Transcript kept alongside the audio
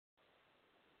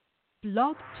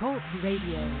Blog Talk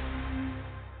Radio.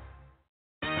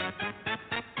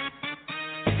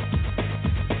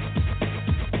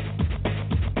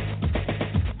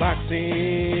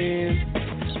 Boxing,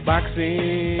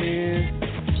 boxing,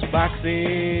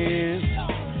 boxing,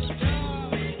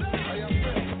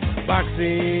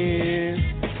 boxing,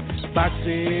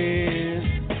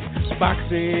 boxing,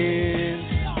 boxing.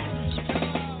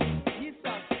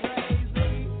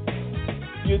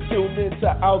 You're tuned into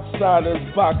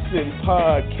Outsiders Boxing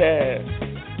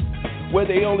Podcast, where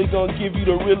they only gonna give you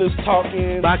the realest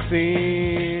talking.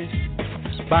 Boxing,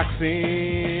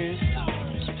 boxing.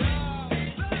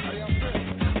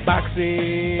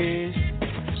 Boxing,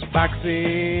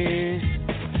 boxing,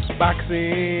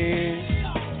 boxing.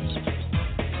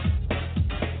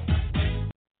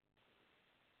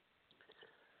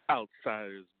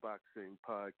 Outsiders Boxing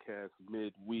Podcast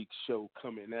midweek show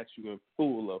coming at you in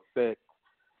full effect.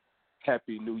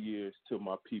 Happy New Year's to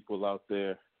my people out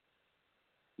there.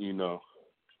 You know,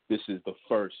 this is the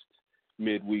first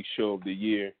midweek show of the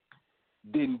year.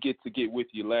 Didn't get with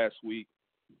you last week.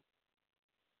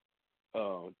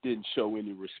 Didn't show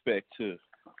any respect to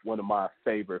one of my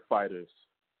favorite fighters,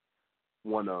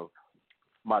 one of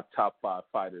my top 5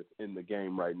 fighters in the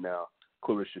game right now,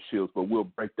 Clarissa Shields, but we'll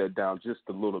break that down just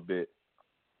a little bit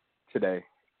today.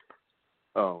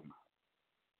 But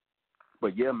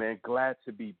yeah, man, glad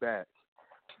to be back.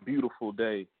 Beautiful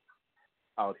day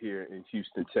out here in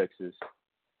Houston, Texas.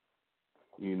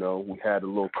 You know, we had a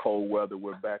little cold weather.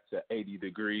 We're back to 80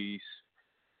 degrees.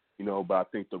 You know, but I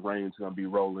think the rain's going to be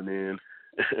rolling in.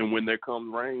 And when there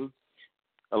comes rain,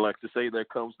 I like to say there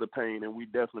comes the pain, and we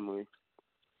definitely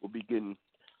will be getting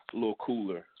a little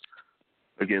cooler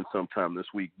again sometime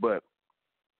this week. But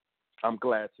I'm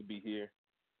glad to be here.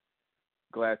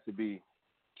 Glad to be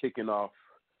kicking off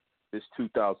this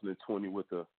 2020 with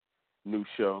a new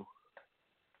show.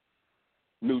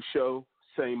 New show,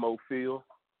 same old feel.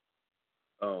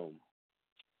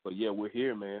 But yeah, we're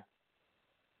here, man.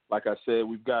 Like I said,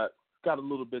 we've got a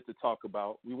little bit to talk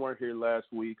about. We weren't here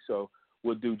last week, so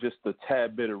we'll do just a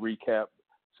tad bit of recap.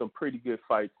 Some pretty good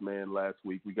fights, man, last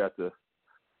week. We got to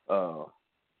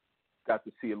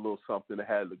see a little something. I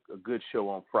had a good show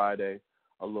on Friday,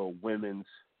 a little women's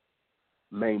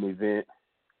main event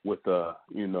with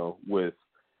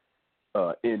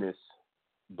Ennis,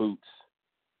 Boots,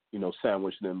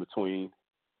 sandwiched in between.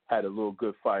 Had a little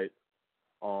good fight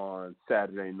on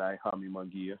Saturday night, Hami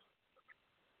Munguia,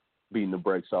 beating the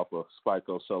brakes off of Spike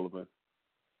O'Sullivan.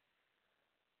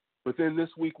 But then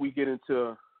this week we get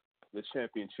into the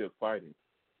championship fighting.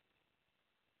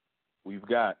 We've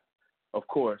got, of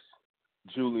course,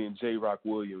 Julian J-Rock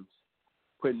Williams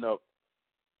putting up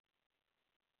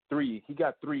 3. He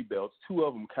got 3 belts. 2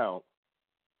 of them count.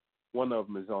 One of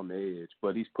them is on the edge,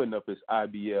 but he's putting up his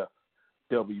IBF,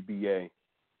 WBA,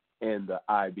 and the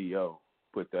IBO.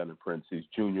 Put that in parentheses.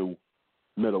 Junior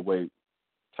middleweight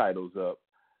titles up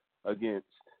against,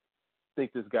 I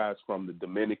think this guy's from the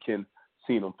Dominican.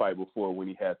 Seen him fight before when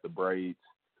he had the braids.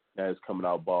 Now he's coming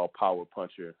out ball, power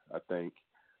puncher, I think.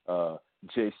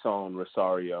 Jeison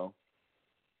Rosario.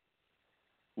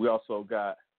 We also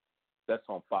got, that's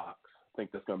on Fox. I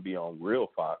think that's going to be on Real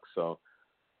Fox. So,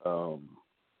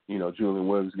 Julian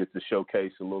Williams gets to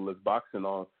showcase a little of his boxing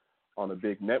on a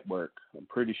big network. I'm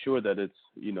pretty sure that it's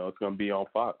going to be on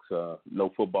Fox.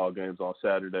 No football games on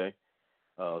Saturday.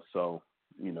 So,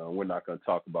 we're not going to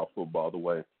talk about football the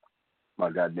way my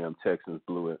goddamn Texans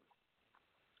blew it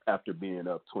after being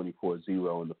up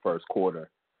 24-0 in the first quarter.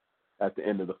 At the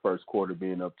end of the first quarter,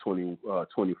 being up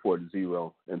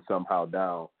 24-0 and somehow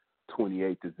down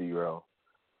 28-0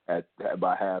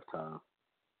 by halftime.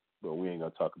 But we ain't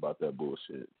going to talk about that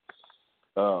bullshit.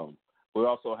 We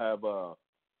also have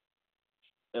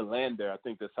Eleider, I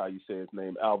think that's how you say his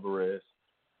name, Alvarez,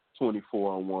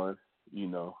 24-1,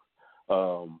 in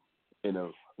a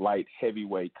light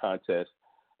heavyweight contest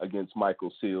against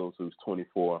Michael Seals, who's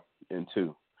 24-2.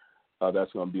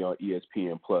 That's going to be on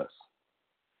ESPN Plus.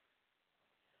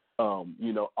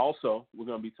 Also we're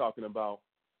going to be talking about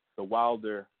the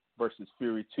Wilder versus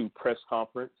Fury 2 press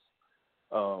conference.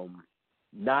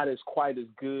 Not as quite as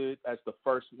good as the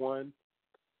first one.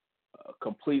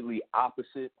 Completely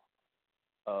opposite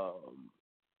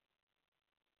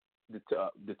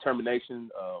determination.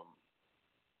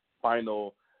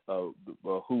 Final who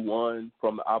won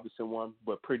from the opposite one,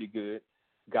 but pretty good.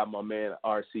 Got my man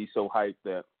RC so hyped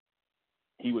that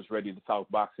he was ready to talk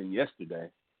boxing yesterday.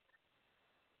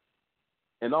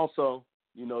 And also,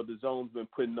 the Zone's been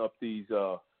putting up these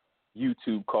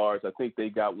YouTube cards. I think they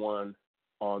got one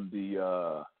on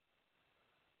the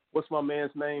what's my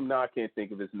man's name? No, I can't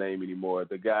think of his name anymore.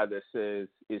 The guy that says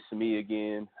it's me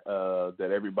again,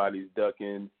 that everybody's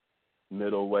ducking,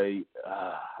 middleweight.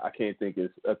 I can't think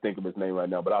of his name right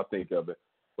now, but I'll think of it.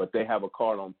 But they have a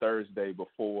card on Thursday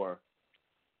before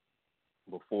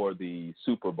the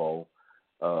Super Bowl.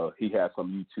 He has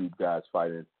some YouTube guys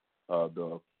fighting.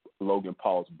 The Logan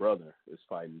Paul's brother is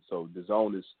fighting. So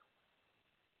DAZN is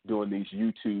doing these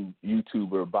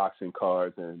YouTuber boxing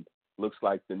cards, and looks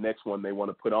like the next one they want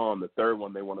to put on, the third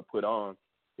one they want to put on,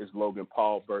 is Logan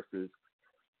Paul versus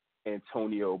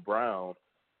Antonio Brown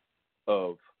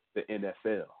of the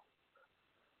NFL.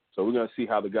 So we're going to see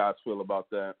how the guys feel about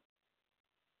that,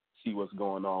 see what's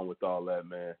going on with all that,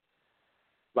 man.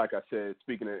 Like I said,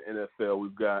 speaking of NFL,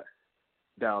 we've got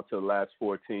down to the last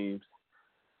 4 teams.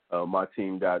 My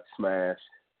team got smashed.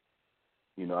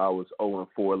 You know, I was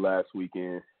 0-4 last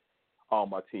weekend. All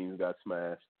my teams got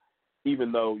smashed.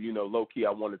 Even though, you know, low-key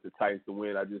I wanted the Titans to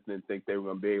win, I just didn't think they were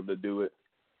going to be able to do it.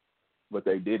 But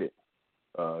they did it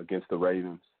against the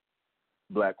Ravens.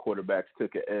 Black quarterbacks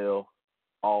took an L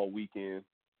all weekend,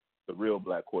 the real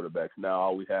black quarterbacks. Now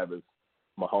all we have is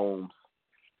Mahomes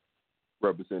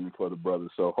representing for the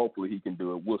brothers. So hopefully he can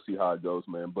do it. We'll see how it goes,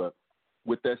 man. But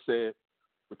with that said,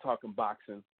 we're talking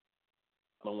boxing.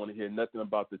 I don't want to hear nothing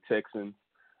about the Texans.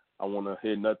 I want to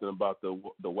hear nothing about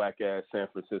the whack-ass San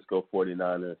Francisco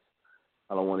 49ers.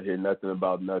 I don't want to hear nothing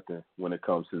about nothing when it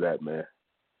comes to that, man.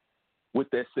 With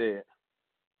that said,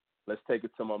 let's take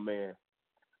it to my man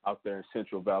out there in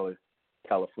Central Valley,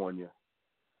 California.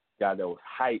 Guy that was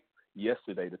hyped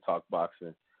yesterday to talk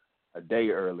boxing, a day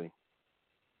early.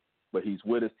 But he's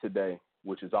with us today,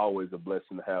 which is always a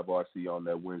blessing to have RC on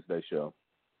that Wednesday show.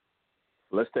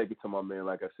 Let's take it to my man,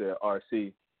 like I said,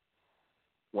 RC,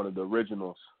 one of the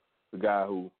originals, the guy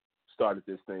who started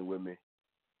this thing with me.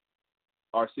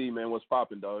 RC, man, what's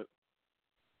poppin', dog?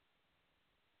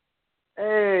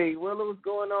 Hey, Willa, what's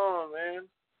going on, man?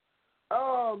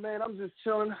 Oh, man, I'm just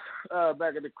chilling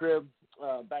back at the crib,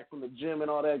 back from the gym and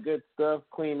all that good stuff,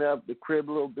 clean up the crib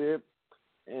a little bit,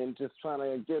 and just trying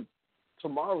to get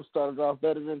tomorrow started off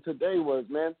better than today was,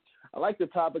 man. I like the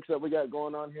topics that we got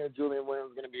going on here. Julian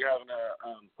Williams is going to be having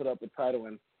to put up a title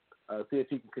and see if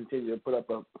he can continue to put up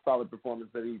a solid performance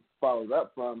that he follows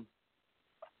up from.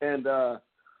 And,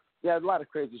 yeah, a lot of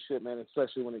crazy shit, man,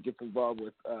 especially when it gets involved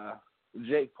with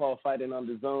Jake Paul fighting on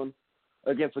DAZN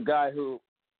against a guy who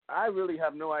I really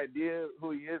have no idea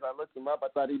who he is. I looked him up. I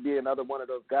thought he'd be another one of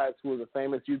those guys who was a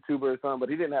famous YouTuber or something, but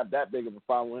he didn't have that big of a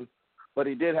following. But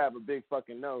he did have a big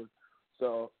fucking nose.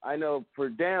 So I know for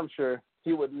damn sure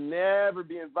he would never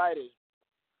be invited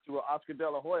to an Oscar De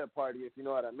La Hoya party, if you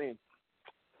know what I mean.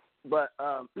 But,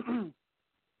 and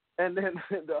then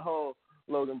the whole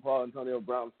Logan Paul, Antonio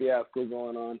Brown fiasco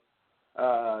going on.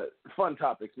 Fun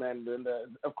topics, man. And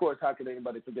of course, how could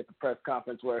anybody forget the press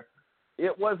conference where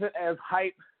it wasn't as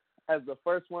hype as the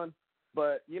first one,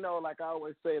 but, you know, like I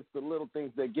always say, it's the little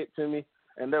things that get to me.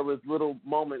 And there was little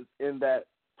moments in that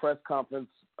press conference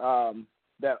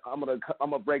that I'm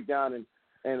gonna break down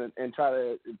and try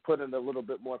to put in a little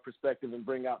bit more perspective and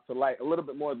bring out to light a little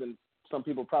bit more than some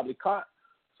people probably caught.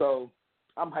 So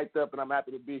I'm hyped up and I'm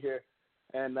happy to be here.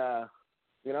 And,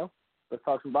 you know, let's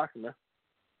talk some boxing, man.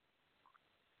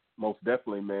 Most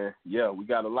definitely, man. Yeah, we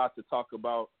got a lot to talk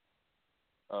about.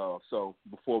 So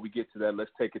before we get to that,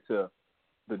 let's take it to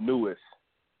the newest,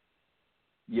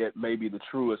 yet maybe the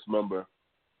truest member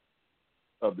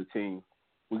of the team.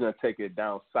 We're going to take it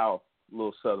down south, a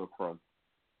little southern from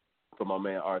my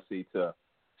man RC to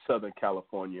Southern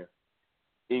California,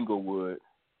 Inglewood,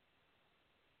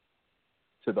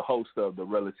 to the host of the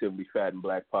Relatively Fat and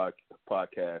Black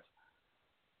podcast.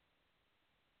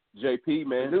 JP,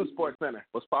 man. The new Sports Center.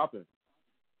 What's poppin'?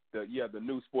 The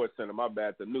new Sports Center. My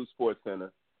bad. The new Sports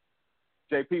Center.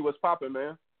 JP, what's poppin',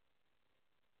 man?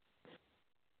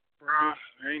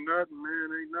 Ain't nothing, man.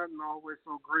 Ain't nothing. Always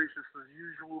so gracious as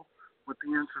usual with the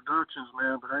introductions,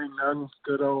 man. But ain't nothing.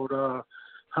 Good old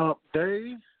hump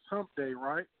day,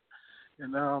 right?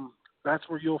 And that's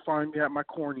where you'll find me at my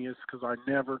corniest because I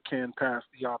never can pass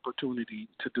the opportunity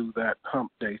to do that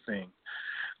hump day thing.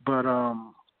 But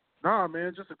nah,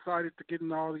 man, just excited to get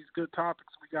into all these good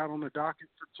topics we got on the docket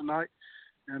for tonight,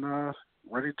 and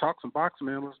ready to talk some boxing,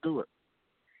 man. Let's do it.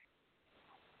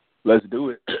 Let's do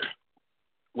it.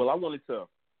 Well, I wanted to,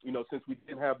 you know, since we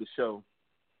didn't have the show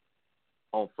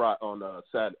on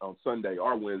Sunday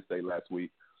or Wednesday last week,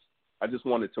 I just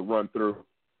wanted to run through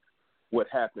what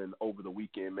happened over the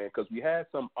weekend, man, because we had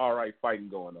some all right fighting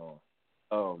going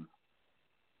on.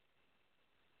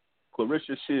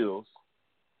 Clarissa Shields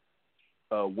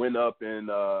went up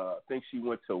and I think she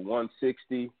went to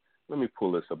 160. Let me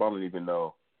pull this up. I don't even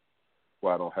know.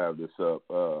 why I don't have this up.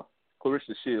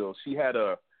 Clarissa Shields, she had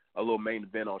a little main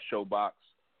event on Showbox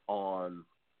on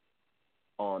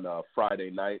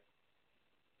Friday night,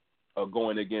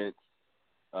 going against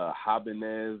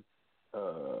Habanez.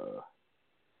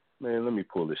 Man, let me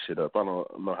pull this shit up. I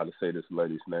don't know how to say this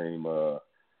lady's name.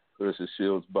 Clarissa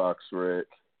Shields, box rec.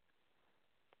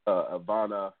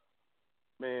 Ivana.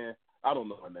 Man, I don't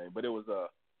know her name, but it was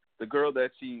the girl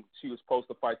that she was supposed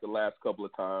to fight the last couple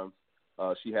of times.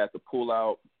 She had to pull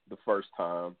out the first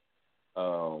time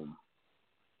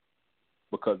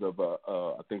because of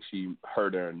I think she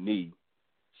hurt her knee.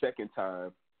 Second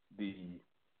time,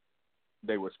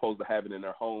 they were supposed to have it in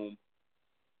their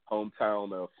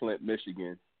hometown of Flint,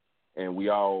 Michigan, and we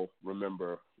all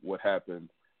remember what happened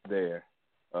there.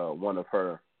 One of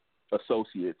her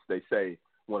associates, they say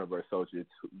one of her associates,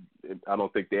 I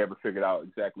don't think they ever figured out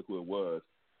exactly who it was,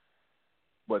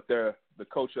 but the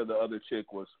coach of the other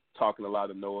chick was talking a lot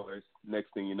of noise.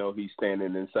 Next thing you know, he's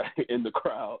standing inside in the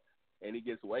crowd, and he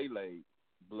gets waylaid,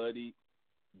 bloody,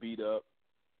 beat up,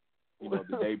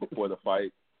 the day before the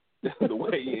fight, the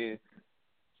weigh-in.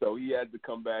 So he had to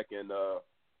come back and,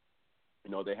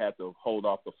 they had to hold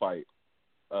off the fight.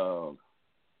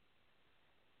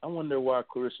 I wonder why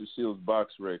Clarissa Shields'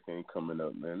 box rec ain't coming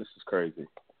up, man. This is crazy.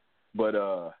 But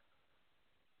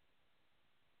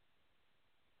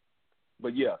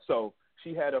yeah, so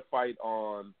she had a fight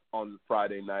on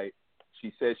Friday night.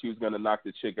 She said she was going to knock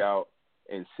the chick out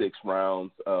in 6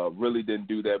 rounds. Really didn't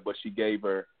do that, but she gave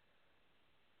her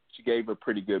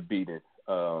pretty good beating.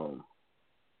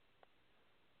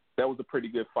 That was a pretty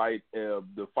good fight.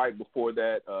 The fight before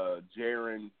that,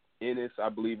 Jaron Ennis, I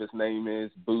believe his name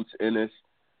is, Boots Ennis,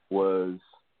 was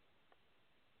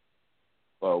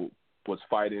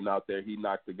fighting out there. He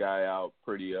knocked the guy out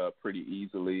pretty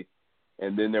easily.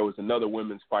 And then there was another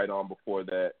women's fight on before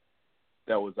that.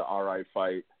 That was an all right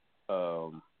fight.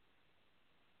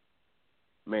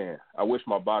 Man, I wish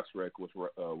my box rec was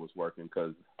working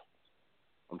because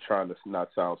I'm trying to not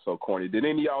sound so corny. Did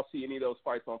any of y'all see any of those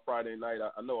fights on Friday night?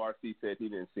 I know RC said he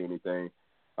didn't see anything.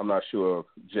 I'm not sure if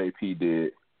JP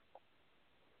did.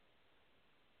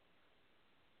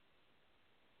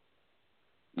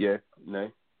 Yeah,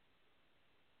 Nay?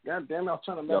 God damn, I was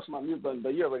trying to mess my mute button,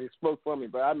 but you already spoke for me,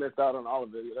 but I missed out on all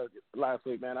of it last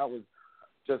week, man. I was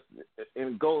just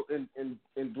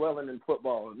dwelling in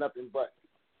football, nothing but.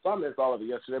 So I missed all of it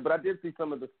yesterday, but I did see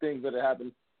some of the things that had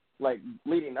happened, like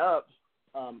leading up.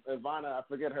 Ivana, I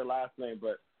forget her last name,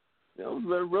 but it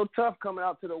was real tough coming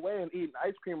out to the weigh and eating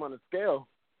ice cream on the scale.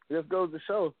 It just goes to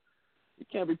show you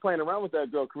can't be playing around with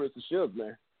that girl, Clarissa Shields,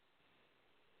 man.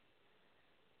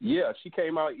 Yeah, she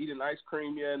came out eating ice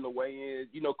cream, in the weigh-in.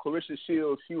 Clarissa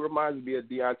Shields, she reminds me of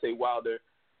Deontay Wilder,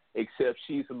 except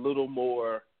she's a little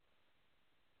more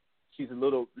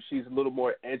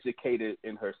educated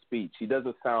in her speech. She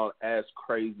doesn't sound as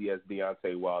crazy as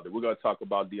Deontay Wilder. We're going to talk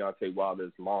about Deontay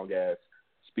Wilder's long-ass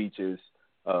speeches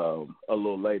a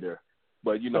little later.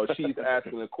 But, she's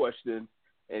asking a question,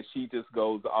 and she just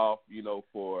goes off,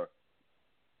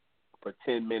 for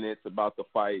 10 minutes about the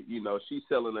fight. She's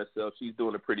selling herself. She's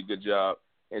doing a pretty good job,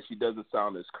 and she doesn't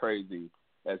sound as crazy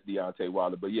as Deontay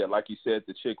Wilder. But, yeah, like you said,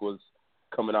 the chick was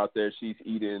coming out there. She's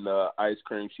eating ice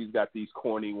cream. She's got these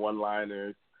corny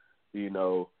one-liners, and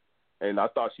I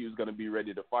thought she was going to be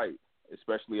ready to fight,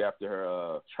 especially after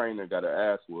her trainer got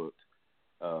her ass whooped.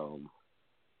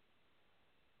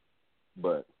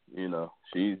 But,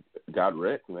 she got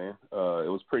wrecked, man.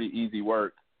 It was pretty easy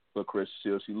work for Chris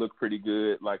Shields. She looked pretty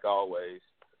good, like always.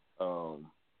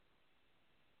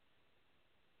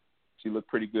 She looked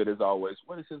pretty good as always.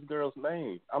 What is this girl's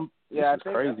name?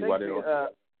 Crazy. Why they don't?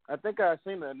 I think I've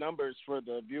seen the numbers for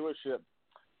the viewership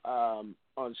on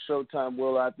Showtime.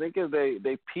 Well, I think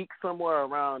they peak somewhere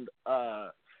around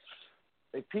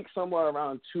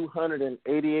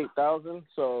 288,000.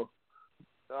 So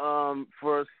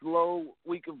for a slow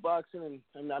week of boxing,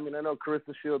 and I mean I know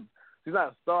Clarissa Shields, she's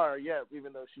not a star yet,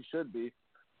 even though she should be.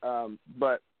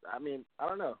 But I mean I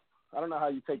don't know how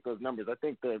you take those numbers. I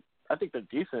think they're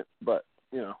decent, but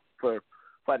for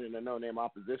fighting a no-name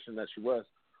opposition that she was.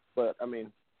 But I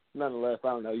mean, nonetheless, I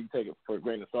don't know. You can take it for a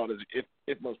grain of salt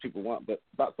if most people want, but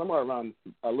about somewhere around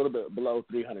a little bit below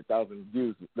 300,000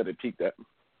 views that it peaked at.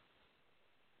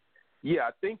 Yeah,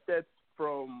 I think that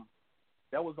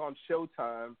was on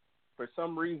Showtime. For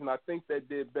some reason, I think that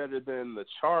did better than the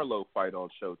Charlo fight on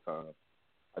Showtime.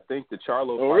 I think the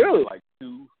Charlo fight was like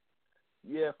 2.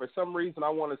 Yeah, for some reason, I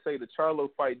want to say the Charlo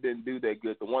fight didn't do that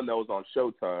good. The one that was on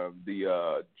Showtime,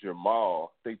 the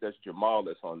Jamal, I think that's Jamal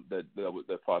that's on that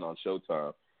fought on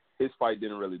Showtime. His fight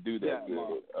didn't really do that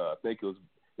good. I think it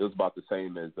was about the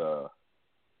same as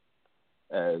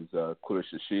as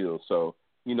Clarissa Shields. So,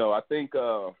 I think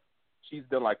she's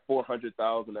done like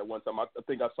 400,000 at one time. I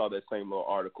think I saw that same little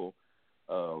article.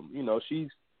 She's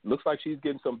looks like she's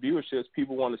getting some viewerships.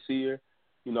 People want to see her.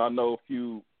 I know a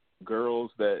few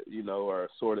girls that, are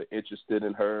sort of interested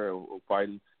in her or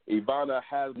fighting. Ivana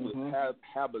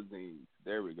Habazin.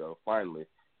 There we go. Finally,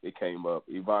 it came up.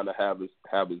 Ivana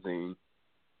Habazin.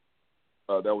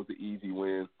 That was an easy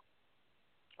win.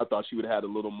 I thought she would have had a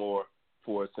little more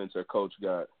for it since her coach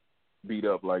got beat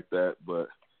up like that, but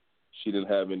she didn't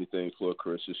have anything for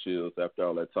Clarissa Shields after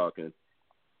all that talking,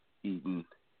 eating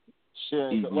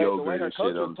yogurt and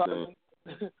shit. I'm saying.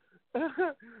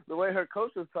 The way her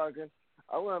coach was talking,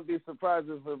 I wouldn't be surprised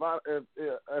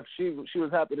if she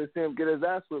was happy to see him get his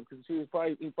ass whipped, because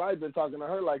he probably been talking to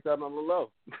her like that on the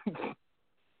low.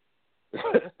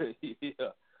 Yeah,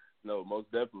 no,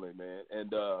 most definitely, man.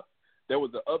 And there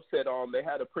was an upset on. They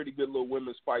had a pretty good little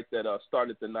women's fight that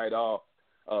started the night off.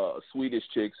 A Swedish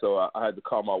chick, so I had to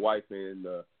call my wife in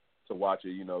to watch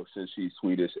it. Since she's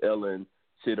Swedish, Ellen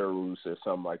Sitterus or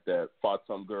something like that, fought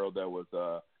some girl that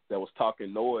was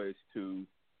talking noise to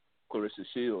Clarissa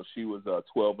Shields. She was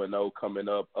 12-0 coming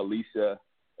up. Alicia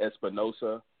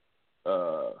Espinosa,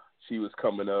 she was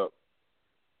coming up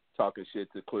talking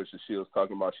shit to Clarissa Shields,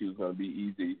 talking about she was going to be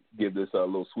easy, give this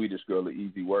little Swedish girl an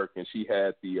easy work, and she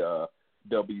had the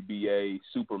WBA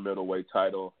super middleweight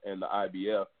title and the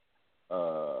IBF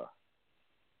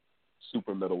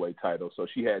super middleweight title. So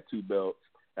she had 2 belts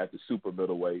at the super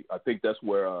middleweight. I think that's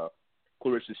where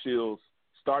Clarissa Shields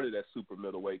started at super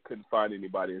middleweight, couldn't find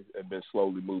anybody, and been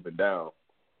slowly moving down.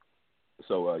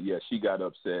 So, she got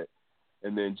upset.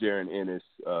 And then Jaron Ennis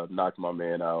knocked my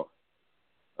man out.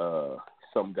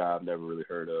 Some guy I've never really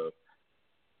heard of.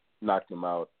 Knocked him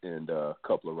out in a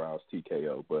couple of rounds,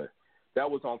 TKO. But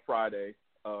that was on Friday.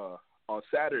 On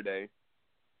Saturday,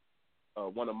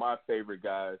 one of my favorite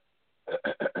guys,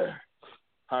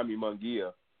 Jaime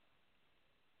Munguia,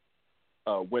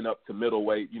 went up to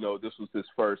middleweight. This was his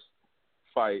first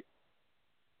fight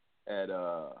at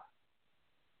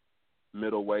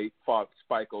middleweight, fought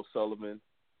Spike O'Sullivan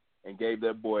and gave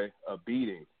that boy a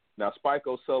beating. Now, Spike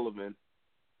O'Sullivan,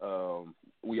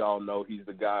 we all know he's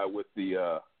the guy with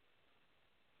the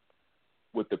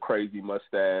crazy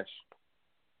mustache.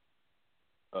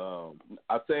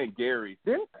 I'm saying Gary.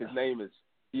 His name is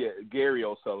Gary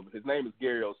O'Sullivan. His name is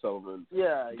Gary O'Sullivan.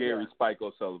 Yeah, Gary Spike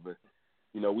O'Sullivan.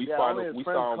 We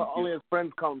saw him. Only his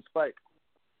friends call him Spike.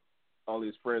 Only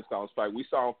his friends call him Spike. We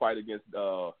saw him fight against,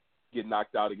 get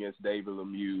knocked out against David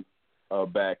Lemieux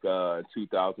back in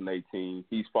 2018.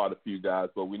 He's fought a few guys,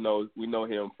 but we know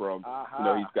him from,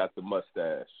 he's got the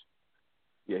mustache.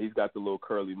 Yeah, he's got the little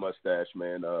curly mustache,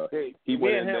 man. He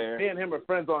went in there. Me and him are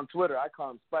friends on Twitter. I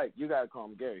call him Spike. You got to call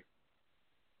him Gary.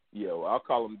 Yeah, well, I'll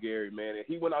call him Gary, man. And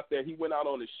he went out there. He went out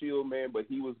on his shield, man, but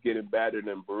he was getting battered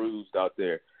and bruised out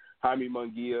there. Jaime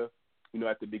Munguia,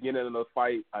 at the beginning of the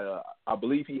fight, I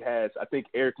believe he has, I think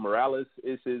Eric Morales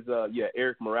is his,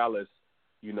 Eric Morales,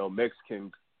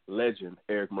 Mexican legend.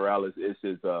 Eric Morales is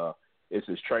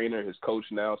his trainer, his coach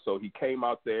now. So he came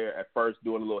out there at first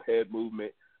doing a little head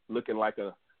movement, looking like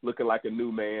a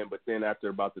new man, but then after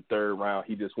about the 3rd round,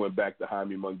 he just went back to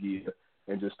Jaime Munguia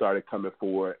and just started coming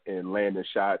forward and landing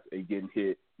shots and getting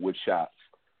hit with shots.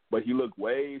 But he looked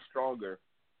way stronger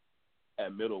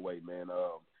at middleweight, man.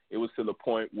 It was to the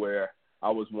point where I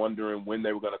was wondering when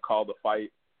they were going to call the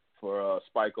fight for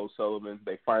Spike O'Sullivan.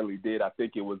 They finally did. I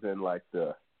think it was in like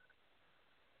the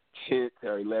 10th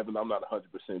or 11th. I'm not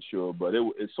 100% sure, but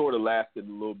it sort of lasted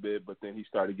a little bit, but then he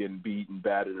started getting beaten,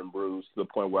 battered, and bruised to the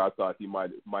point where I thought he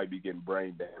might be getting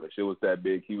brain damage. It was that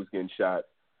big. He was getting shot.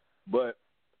 But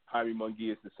Jaime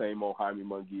Munguia is the same old Jaime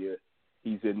Munguia.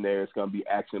 He's in there. It's going to be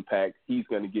action-packed. He's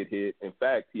going to get hit. In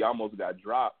fact, he almost got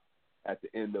dropped at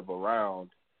the end of a round.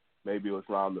 Maybe it was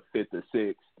around the 5th or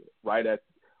 6th. Right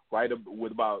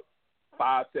with about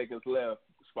 5 seconds left,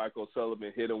 Spike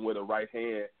O'Sullivan hit him with a right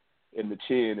hand in the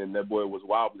chin, and that boy was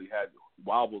wobbly, had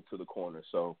wobbled to the corner.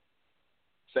 So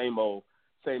same old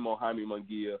Jaime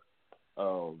Munguia.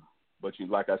 But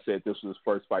like I said, this was his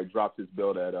first fight. Dropped his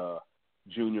belt at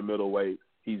junior middleweight.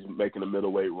 He's making a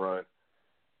middleweight run.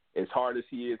 As hard as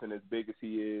he is and as big as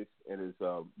he is and as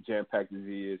jam-packed as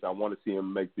he is, I want to see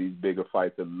him make these bigger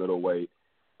fights in middleweight.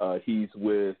 He's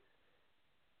with,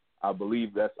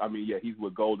 he's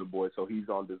with Golden Boy, so he's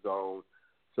on the zone.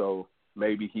 So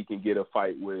maybe he can get a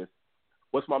fight with,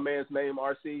 what's my man's name,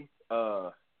 RC?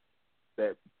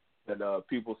 That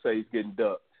people say he's getting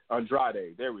ducked.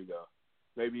 Andrade, there we go.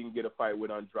 Maybe he can get a fight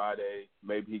with Andrade.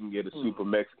 Maybe he can get a super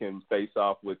Mexican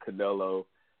face-off with Canelo.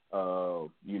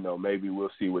 Maybe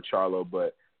we'll see with Charlo.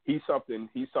 But he's something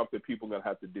people gonna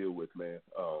have to deal with, man.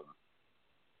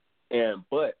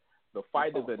 But the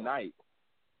fight of the night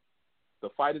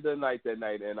that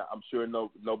night, and I'm sure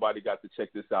nobody got to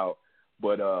check this out,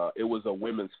 but it was a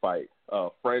women's fight.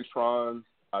 Franchon,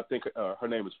 I think her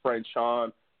name is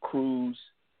Franchon Cruz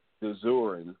de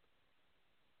Zurin,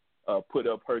 put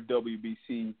up her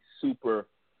WBC super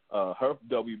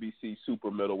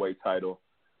middleweight title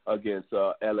against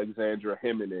Alexandra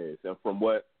Jimenez. And from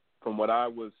what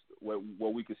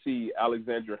we could see,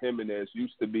 Alexandra Jimenez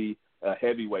used to be a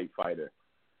heavyweight fighter.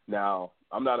 Now,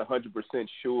 I'm not 100%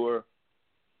 sure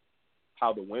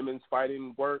how the women's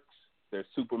fighting works. There's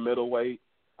super middleweight.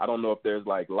 I don't know if there's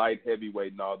like light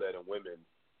heavyweight and all that in women.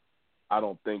 I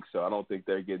don't think so. I don't think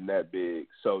they're getting that big.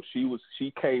 So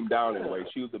she came down in weight.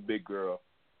 She was a big girl.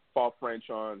 Fought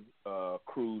Franchon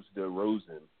Cruz de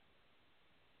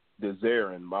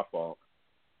Zurin, my fault.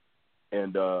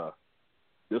 And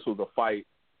this was a fight.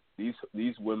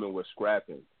 These women were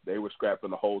scrapping. They were scrapping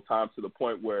the whole time, to the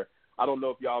point where, I don't know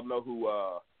if y'all know who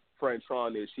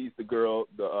Franchon is. She's the girl.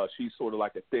 She's sort of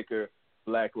like a thicker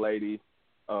black lady,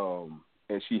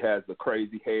 and she has the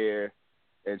crazy hair,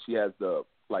 and she has the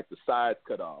sides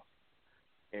cut off,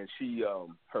 and she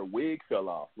her wig fell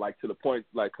off, like to the point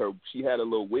like she had a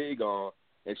little wig on,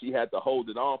 and she had to hold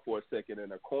it on for a second in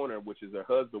her corner, which is her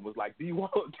husband was like, do you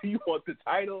want the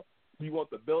title? Do you want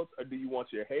the belt, or do you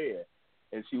want your hair?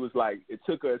 And she was like, it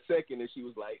took her a second, and she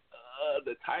was like,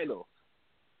 the title.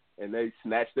 And they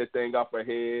snatched that thing off her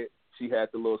head. She had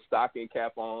the little stocking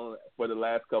cap on for the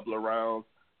last couple of rounds.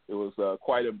 It was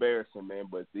quite embarrassing, man.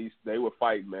 But they were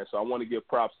fighting, man. So I want to give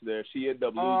props to there. She ended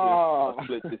up losing a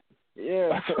split decision.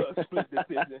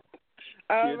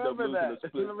 I remember that. I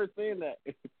remember seeing that.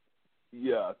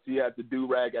 Yeah, she had the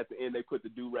do-rag at the end. They put the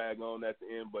do-rag on at the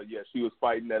end. But, yeah, she was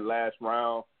fighting that last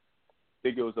round. I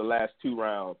think it was the last 2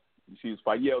 rounds. She was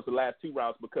fighting. Yeah, it was the last 2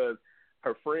 rounds because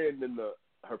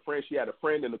she had a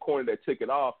friend in the corner that took it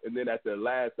off, and then at the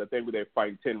last, I think when they were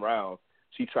fighting 10 rounds,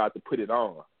 she tried to put it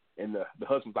on. And the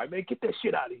husband's like, man, get that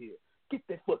shit out of here. Get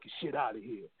that fucking shit out of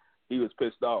here. He was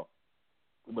pissed off.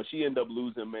 But she ended up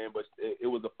losing, man. But it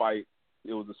was a fight.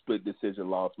 It was a split decision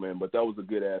loss, man. But that was a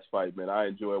good-ass fight, man. I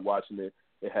enjoyed watching it.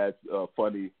 It had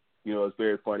funny, it's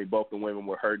very funny. Both the women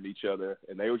were hurting each other,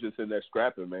 and they were just in there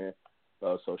scrapping, man.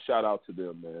 So shout out to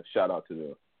them, man. Shout out to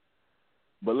them.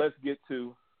 But let's get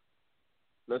to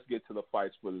the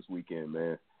fights for this weekend,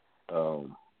 man.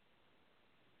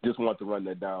 Just want to run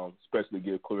that down, especially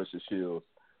give Claressa Shields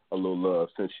a little love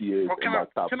since she is in my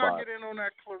top 5. Can I get in on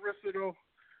that, Claressa, though?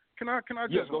 Can I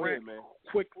just go rant ahead, man.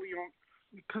 quickly on,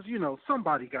 because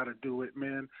somebody got to do it,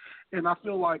 man. And I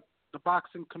feel like the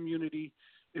boxing community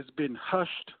has been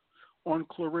hushed on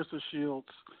Claressa Shields.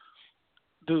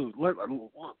 Dude,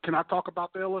 can I talk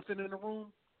about the elephant in the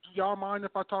room? Do y'all mind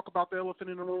if I talk about the elephant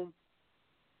in the room?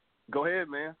 Go ahead,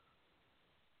 man.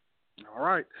 All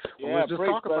right. Well, let's just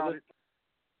talk about it.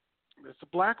 It's a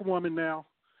black woman now.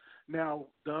 Now,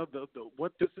 the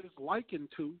what this is likened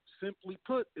to, simply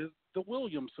put, is the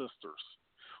Williams sisters,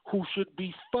 who should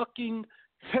be fucking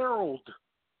heralded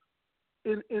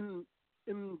in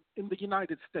the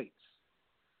United States.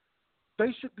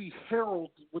 They should be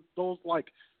heralded with those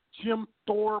like Jim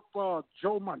Thorpe,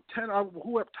 Joe Montana,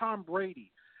 whoever, Tom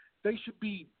Brady. They should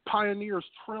be pioneers,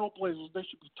 trailblazers. They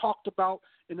should be talked about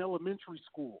in elementary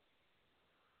school.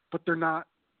 But they're not.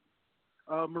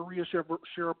 Maria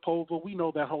Sharapova, we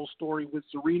know that whole story with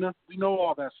Serena. We know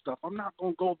all that stuff. I'm not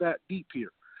going to go that deep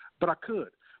here, but I could.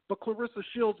 But Claressa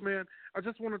Shields, man, I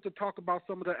just wanted to talk about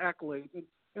some of the accolades.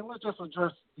 And let's just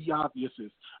address the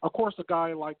obviouses. Of course, a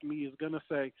guy like me is going to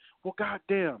say, well,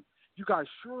 goddamn, you guys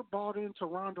sure bought into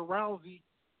Ronda Rousey.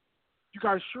 You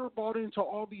guys sure bought into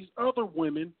all these other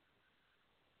women.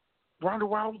 Ronda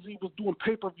Rousey was doing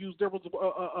pay-per-views. There was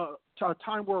a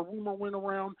time where a rumor went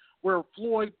around where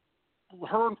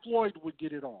her and Floyd would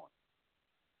get it on.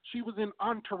 She was in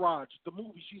Entourage, the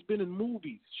movie. She's been in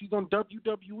movies. She's on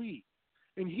WWE.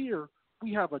 And here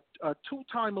we have a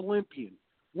 2-time Olympian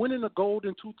winning a gold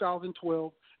in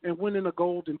 2012 and winning a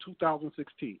gold in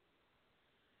 2016.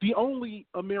 The only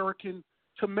American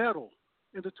to medal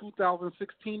in the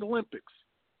 2016 Olympics.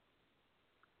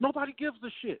 Nobody gives a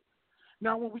shit.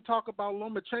 Now, when we talk about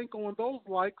Lomachenko and those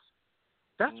likes,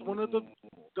 that's one of the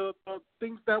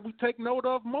things that we take note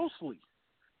of mostly.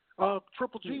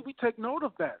 Triple G, we take note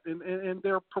of that, and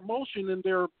their promotion and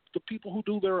the people who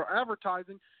do their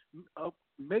advertising.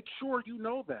 Make sure you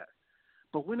know that.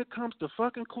 But when it comes to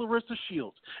fucking Claressa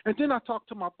Shields, and then I talk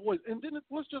to my boys, and then I'm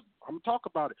gonna talk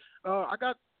about it. I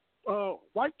got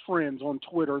white friends on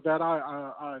Twitter that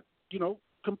I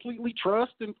completely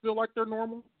trust and feel like they're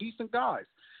normal, decent guys.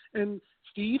 And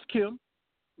Steve Kim,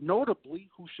 notably,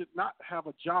 who should not have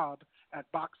a job at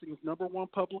boxing's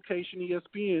 #1 publication,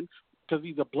 ESPN, because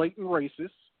he's a blatant racist,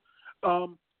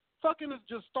 fucking has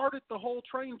just started the whole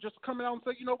train just coming out and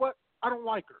say, you know what, I don't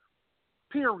like her,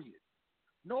 period.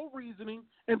 No reasoning,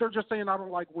 and they're just saying I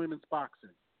don't like women's boxing,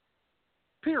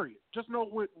 period. Just no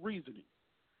reasoning.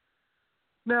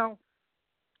 Now,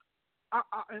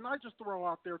 I just throw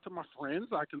out there to my friends,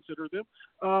 I consider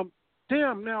them,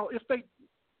 damn, now,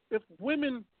 if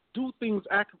women do things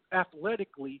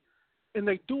athletically and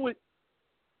they do it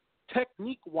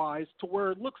technique-wise to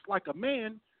where it looks like a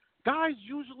man, guys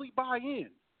usually buy in.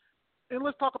 And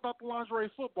let's talk about the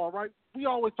lingerie football, right? We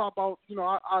always talk about,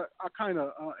 I kind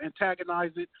of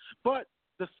antagonize it, but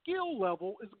the skill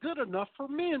level is good enough for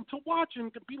men to watch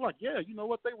and be like, yeah, you know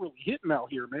what, they really hitting out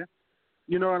here, man.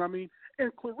 You know what I mean?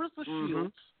 And Clarissa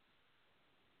Shields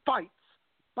fights,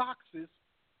 boxes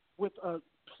with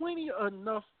plenty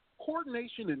enough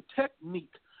coordination and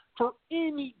technique for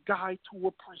any guy to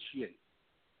appreciate.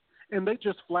 And they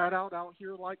just flat out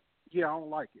here like, yeah, I don't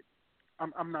like it.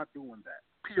 I'm not doing that,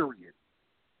 period.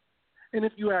 And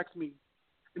if you ask me,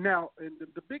 now, and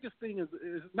the biggest thing is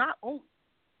not only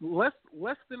less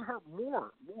than her,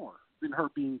 more than her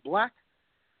being black,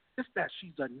 it's that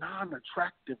she's a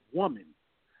non-attractive woman.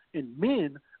 And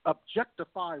men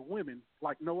objectify women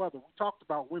like no other. We talked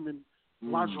about women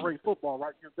lingerie football,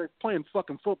 right? They're playing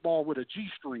fucking football with a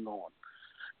G-string on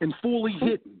and fully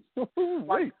hidden.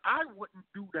 Like, I wouldn't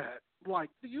do that. Like,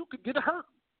 you could get hurt,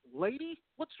 lady.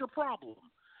 What's your problem?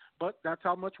 But that's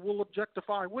how much we'll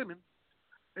objectify women.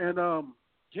 And,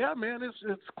 yeah, man,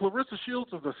 it's Clarissa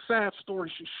Shields is a sad story.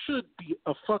 She should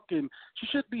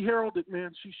be heralded,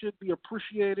 man. She should be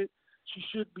appreciated. She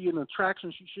should be an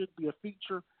attraction. She should be a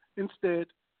feature. Instead,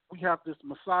 we have this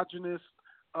misogynist,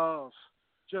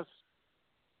 just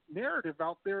narrative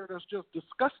out there that's just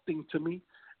disgusting to me,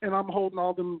 and I'm holding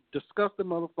all them disgusting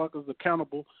motherfuckers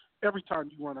accountable every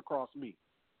time you run across me.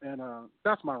 And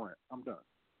that's my rant. I'm done.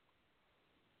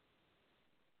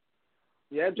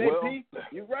 Yeah, JP,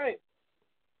 you're right.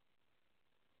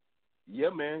 Yeah,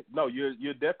 man. No,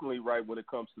 you're definitely right when it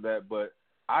comes to that, but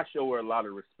I show her a lot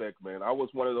of respect, man. I was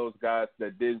one of those guys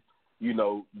that did,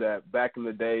 that back in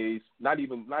the days, not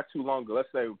too long ago,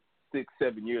 let's say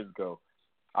 6-7 years ago,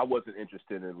 I wasn't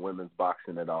interested in women's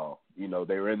boxing at all. They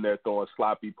were in there throwing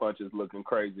sloppy punches, looking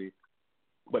crazy,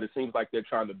 but it seems like they're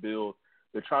trying to build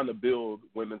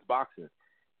women's boxing.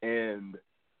 And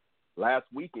last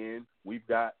weekend we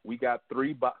got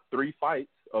three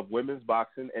fights of women's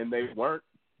boxing, and they weren't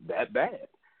that bad.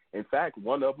 In fact,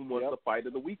 one of them was the fight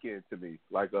of the weekend to me.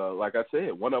 Like I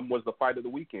said, one of them was the fight of the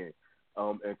weekend.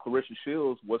 And Clarissa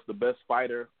Shields was the best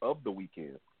fighter of the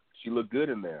weekend. She looked good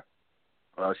in there.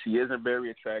 She isn't very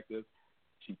attractive.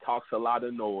 She talks a lot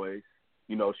of noise.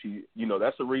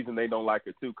 That's the reason they don't like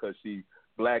her too, because she's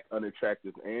black,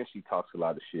 unattractive, and she talks a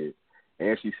lot of shit.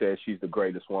 And she says she's the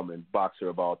greatest woman boxer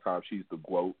of all time. She's the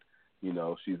GOAT.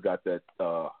 She's got that,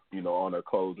 on her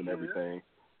clothes and everything.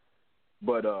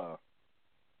 But,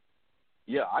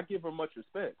 yeah, I give her much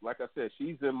respect. Like I said,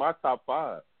 she's in my top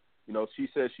 5. She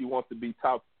says she wants to be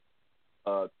top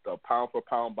a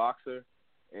pound-for-pound boxer.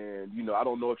 And, I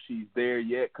don't know if she's there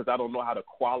yet because I don't know how to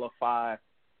quantify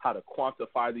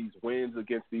these wins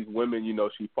against these women.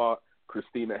 She fought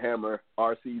Christina Hammer,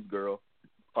 RC's girl.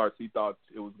 RC thought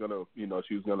it was going to,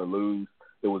 she was going to lose.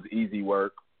 It was easy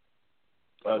work.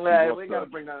 We got to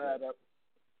bring that up.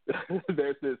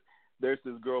 There's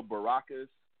this girl, Baracus,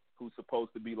 who's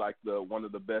supposed to be like one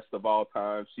of the best of all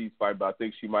time. She's fighting, but I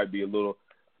think she might be a little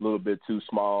bit too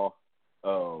small.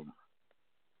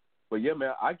 But yeah,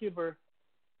 man, I give her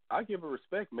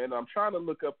respect, man. I'm trying to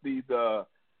look up these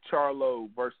Charlo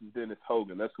versus Dennis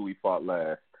Hogan. That's who he fought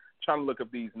last. Trying to look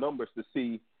up these numbers to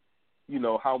see,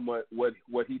 how much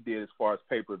what he did as far as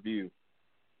pay-per-view.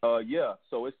 Yeah,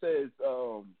 so it says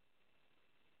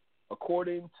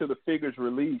according to the figures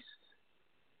released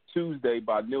Tuesday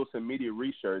by Nielsen Media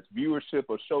Research, viewership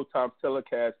of Showtime's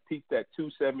telecast peaked at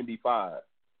 275.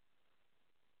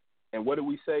 And what did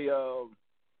we say?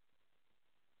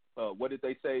 What did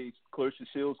they say Clarissa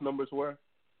Shields' numbers were?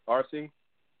 RC?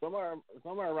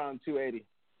 Somewhere around 280.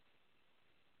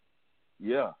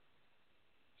 Yeah.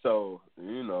 So,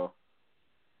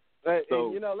 Hey,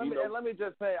 let me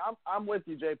just say, I'm with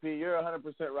you, JP. You're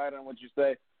 100% right on what you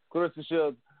say. Clarissa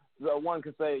Shields, one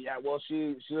could say, yeah, well,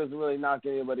 she doesn't really knock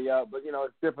anybody out, but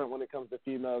it's different when it comes to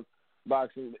females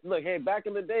boxing. Look, hey, back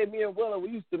in the day, me and Willa, we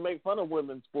used to make fun of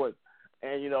women's sports,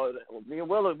 and me and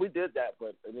Willa, we did that,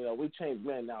 but we changed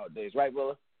men nowadays, right,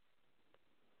 Willa?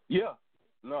 Yeah.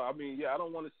 No, I mean, yeah, I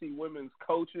don't want to see women's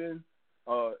coaching.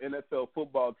 NFL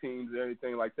football teams or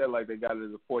anything like that, like they got it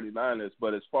as the 49ers.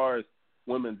 But as far as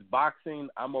women's boxing,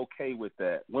 I'm okay with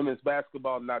that. Women's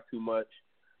basketball, not too much.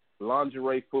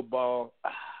 Lingerie football,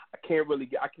 I can't really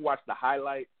I can watch the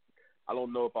highlights. I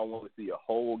don't know if I want to see a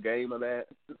whole game of that.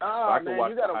 Oh, man,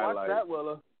 you got to watch that,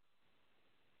 Willa.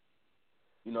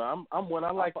 You know, I'm one.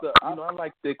 I like I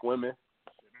like thick women.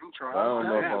 I don't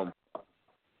know if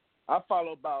I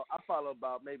follow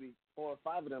about maybe 4 or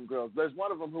 5 of them girls. There's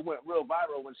one of them who went real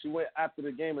viral when she went after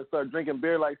the game and started drinking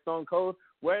beer like Stone Cold.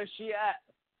 Where is she at?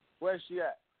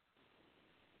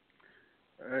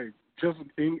 Hey, just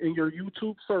in your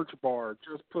YouTube search bar,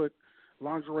 just put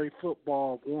lingerie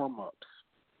football warm-ups,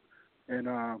 and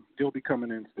they'll become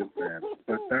an instant fan.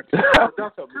 But that's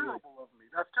terrible of me.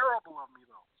 That's terrible of me,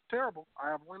 though. It's terrible. I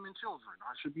have women children.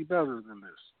 I should be better than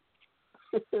this.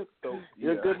 So,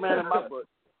 you're a good man in my book.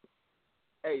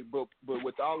 Hey, but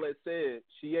with all that said,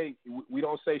 she ain't. We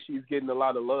don't say she's getting a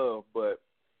lot of love, but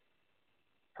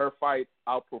her fight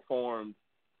outperformed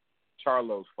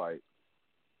Charlo's fight.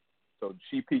 So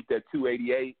she peaked at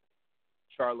 288.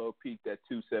 Charlo peaked at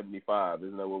 275.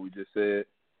 Isn't that what we just said?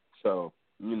 So,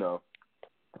 you know,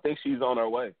 I think she's on her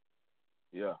way.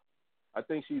 Yeah. I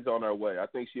think she's on her way. I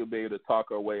think she'll be able to talk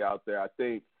her way out there. I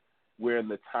think we're in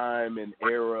the time and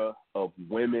era of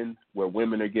women where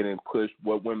women are getting pushed,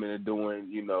 what women are doing.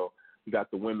 You know, you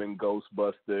got the women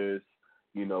Ghostbusters,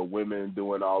 you know, women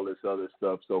doing all this other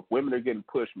stuff. So if women are getting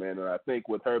pushed, man, and I think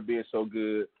with her being so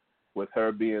good, with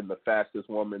her being the fastest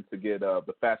woman to get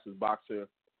the fastest boxer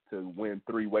to win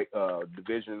 3 weight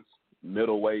divisions,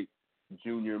 middleweight,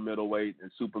 junior middleweight,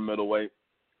 and super middleweight,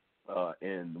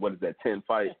 and what is that, 10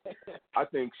 fights? I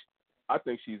think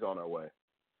she's on her way.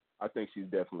 I think she's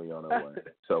definitely on her way.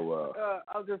 So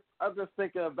I was just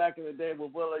thinking of back in the day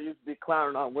when Willa used to be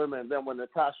clowning on women, and then when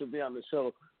Natasha would be on the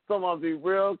show, someone would be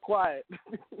real quiet.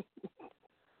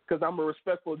 Because I'm a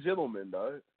respectful gentleman,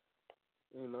 dog.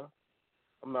 You know,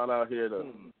 I'm not out here to,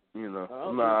 you know,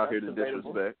 I'm not out here to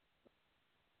disrespect.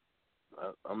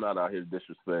 I'm not out here to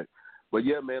disrespect. But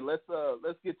yeah, man, let's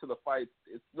get to the fights.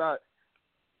 It's not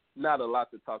a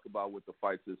lot to talk about with the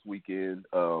fights this weekend.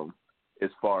 As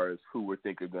far as who we're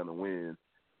thinking going to win.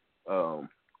 Let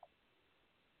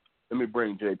me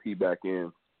bring JP back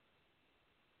in.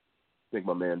 I think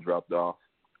my man dropped off.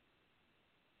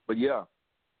 But yeah,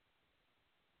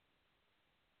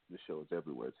 this show is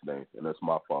everywhere today, and that's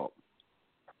my fault.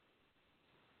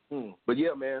 But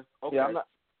yeah, man. Okay. Yeah, I'm not...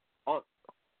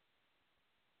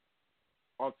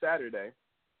 on Saturday,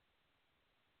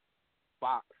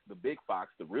 Fox, the big Fox,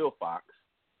 the real Fox,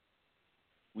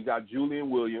 we got Julian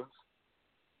Williams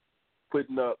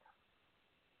putting up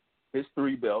his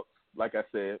 3 belts. Like I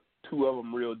said, 2 of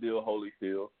them real deal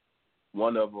Holyfield,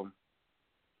 1 of them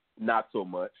not so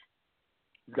much.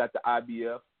 He's got the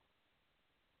IBF,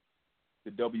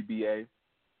 the WBA,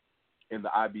 and the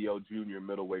IBO Junior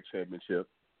Middleweight Championship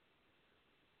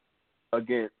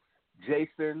against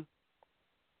Jeison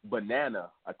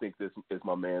Banana. I think this is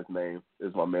my man's name.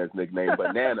 Is my man's nickname.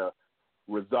 Banana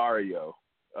Rosario.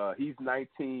 He's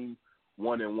 19-1-1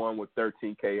 with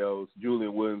 13 KOs.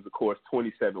 Julian Williams, of course,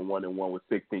 27-1-1 with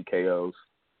 16 KOs.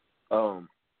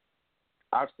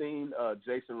 I've seen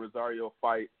Jeison Rosario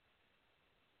fight.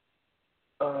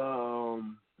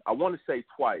 I want to say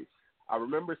twice. I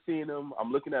remember seeing him.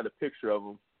 I'm looking at a picture of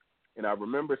him, and I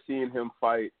remember seeing him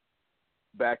fight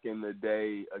back in the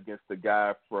day against a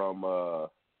guy from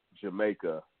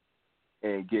Jamaica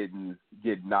and getting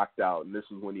knocked out. And this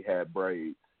was when he had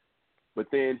braids. But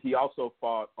then he also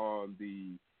fought on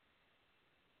I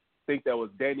think that was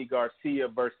Danny Garcia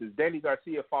versus Danny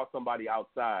Garcia fought somebody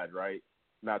outside, right?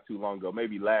 Not too long ago,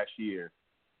 maybe last year.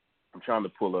 I'm trying to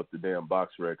pull up the damn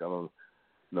box rec. I don't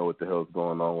know what the hell's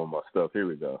going on with my stuff. Here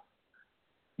we go.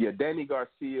 Yeah, Danny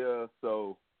Garcia.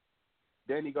 So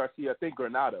Danny Garcia, I think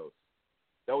Granados.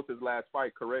 That was his last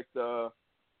fight, correct, RC?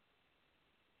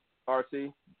 Do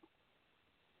you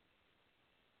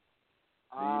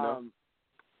know?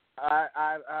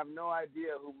 I have no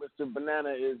idea who Mr. Banana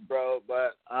is, bro.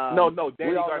 But no,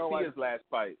 Danny Garcia's last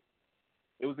fight.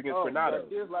 It was against Granados.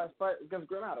 Garcia's last fight against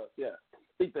Granados. Yeah.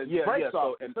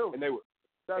 So and they were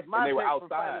they were outside.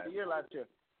 Fight of the year last year.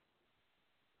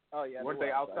 Oh yeah. Weren't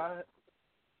they outside?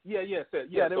 Yeah.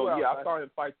 They were outside. I saw him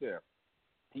fight there.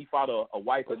 He fought a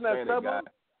white Hispanic guy.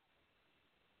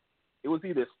 It was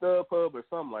either StubHub or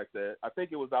something like that. I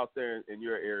think it was out there in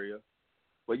your area.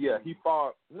 But yeah, he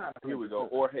fought. Here we go.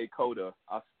 Jorge Cota.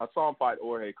 I saw him fight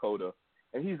Jorge Cota,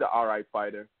 and he's an all right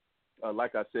fighter.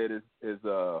 Like I said, his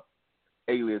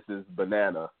alias is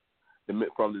Banana,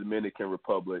 from the Dominican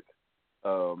Republic.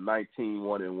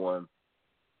 19-1-1.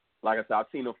 Like I said, I've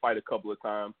seen him fight a couple of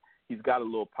times. He's got a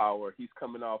little power. He's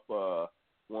coming off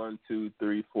 1, 2,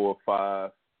 3, 4,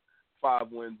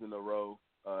 5 wins in a row.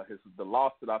 The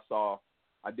loss that I saw,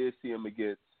 I did see him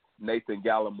against Nathan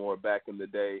Gallimore back in the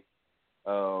day.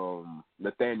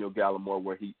 Nathaniel Gallimore,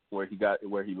 where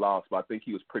he lost, but I think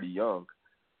he was pretty young.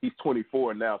 He's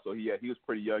 24 now, so he was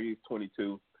pretty young. He was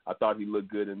 22. I thought he looked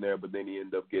good in there, but then he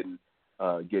ended up getting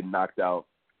knocked out.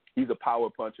 He's a power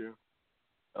puncher,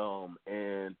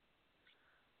 and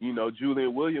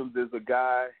Julian Williams is a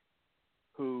guy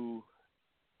who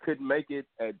couldn't make it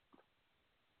at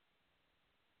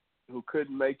who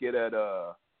couldn't make it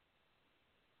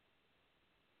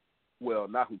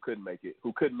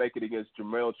against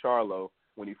Jermell Charlo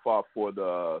when he fought for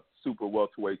the super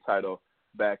welterweight title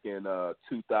back in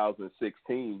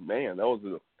 2016. Man, that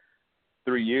was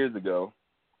 3 years ago,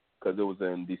 because it was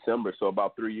in December, so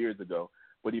about 3 years ago.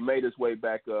 But he made his way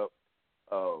back up,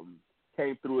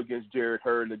 came through against Jared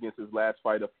Hurd against his last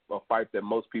fight, a fight that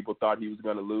most people thought he was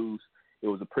going to lose. It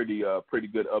was a pretty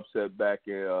good upset back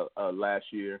in last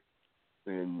year,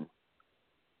 in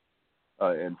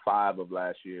 5 of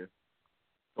last year.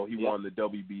 So he won the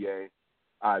WBA,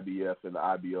 IBF, and the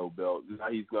IBO belt. Now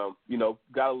he's got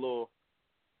a little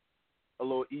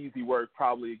easy work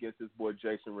probably against his boy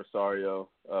Jeison Rosario.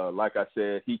 Like I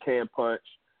said, he can punch.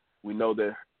 We know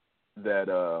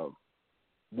that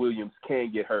Williams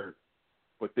can get hurt,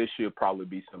 but this should probably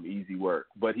be some easy work.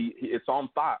 But it's on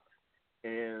Fox,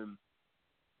 and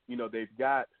they've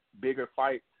got bigger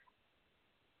fights.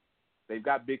 They've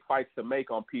got big fights to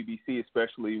make on PBC,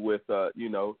 especially with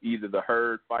either the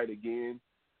Hurd fight again,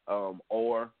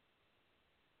 or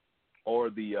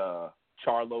the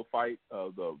Charlo fight,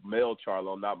 the male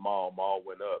Charlo, not Maul. Maul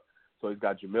went up, so he's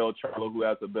got Jermell Charlo who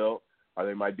has a belt, or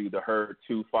they might do the Hurd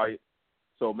 2 fight.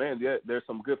 So man, there's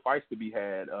some good fights to be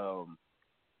had.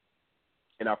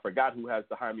 And I forgot who has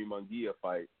the Jaime Munguia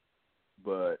fight,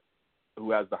 but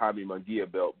who has the Jaime Munguia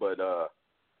belt, but.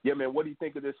 Yeah, man, what do you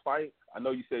think of this fight? I know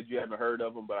you said you haven't heard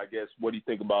of him, but I guess what do you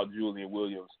think about Julian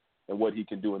Williams and what he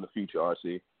can do in the future,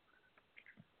 RC?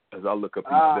 As I look up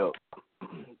his belt.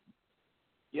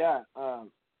 Yeah, well,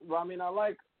 I mean, I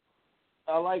like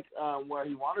where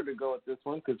he wanted to go with this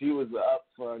one, because he was up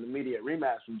for an immediate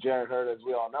rematch from Jared Hurd, as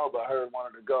we all know, but Hurd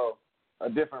wanted to go a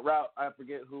different route. I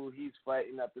forget who he's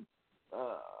fighting at the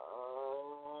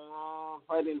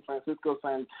fighting Francisco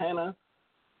Santana.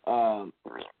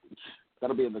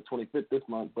 That'll be on the 25th this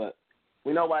month, but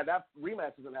we know why that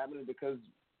rematch isn't happening, because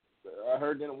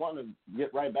Hurd didn't want to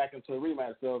get right back into a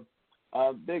rematch. So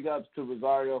big ups to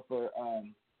Rosario for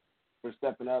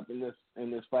stepping up in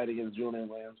this fight against Julian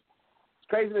Williams. It's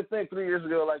crazy to think 3 years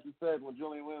ago, like you said, when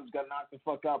Julian Williams got knocked the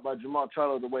fuck out by Jermell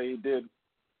Charlo the way he did,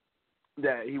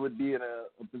 that he would be in a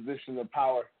position of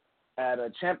power at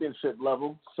a championship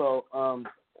level. So,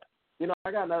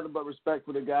 I got nothing but respect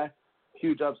for the guy.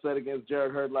 Huge upset against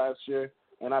Jared Hurd last year,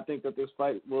 and I think that this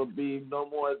fight will be no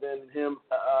more than him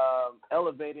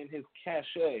elevating his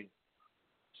cachet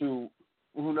to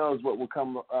who knows what will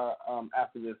come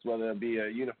after this, whether it be a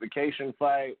unification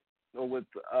fight or with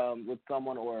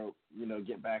someone, or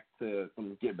get back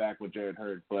with Jared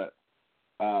Hurd. But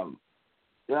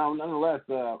nonetheless,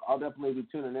 I'll definitely be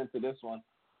tuning into this one,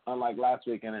 unlike last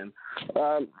weekend.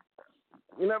 And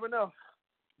you never know.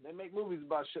 They make movies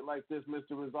about shit like this,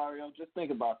 Mr. Rosario. Just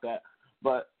think about that.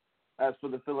 But as for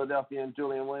the Philadelphia and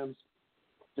Julian Williams,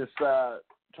 just try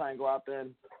and go out there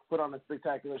and put on a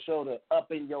spectacular show to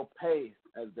up in your pay,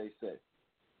 as they say.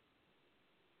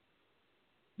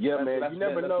 Yeah, man. You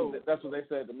never know. That's what they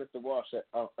said to Mr. Wash.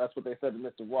 That's what they said to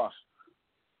Mr. Wash.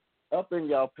 Up in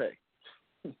your pay.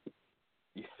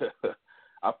 Yeah,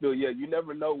 I feel. Yeah, you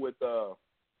never know with.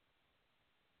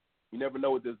 You never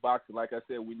know with this boxing. Like I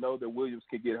said, we know that Williams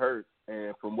can get hurt,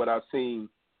 and from what I've seen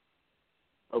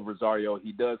of Rosario,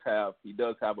 he does have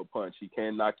a punch. He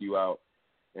can knock you out,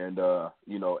 and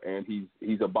and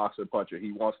he's a boxer puncher.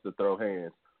 He wants to throw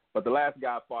hands. But the last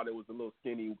guy I fought, it was a little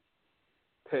skinny,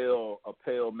 pale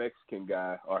Mexican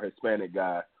guy or Hispanic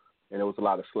guy, and it was a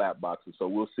lot of slap boxing. So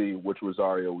we'll see which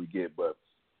Rosario we get, but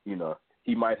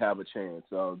he might have a chance.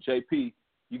 JP,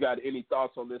 you got any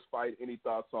thoughts on this fight? Any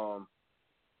thoughts on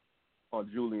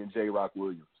Julian J. Rock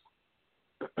Williams?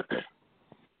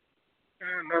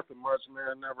 Nothing much,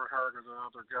 man. Never heard of the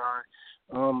other guy.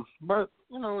 But,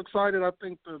 excited. I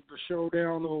think the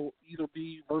showdown will either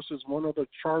be versus one of the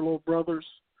Charlo brothers.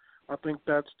 I think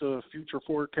that's the future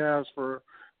forecast for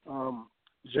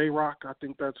J. Rock. I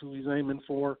think that's who he's aiming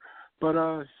for.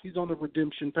 But he's on the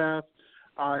redemption path.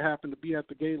 I happened to be at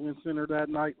the Galen Center that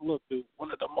night. Look, dude,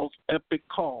 one of the most epic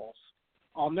calls.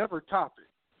 I'll never top it.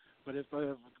 But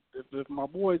if my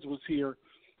boys was here,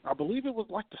 I believe it was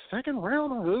like the second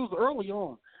round, or it was early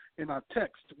on. And I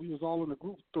text. We was all in the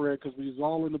group thread because we was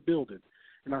all in the building.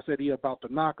 And I said he about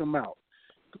to knock him out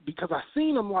because I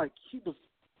seen him like he was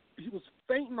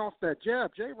fainting off that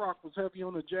jab. J-Rock was heavy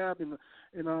on the jab, and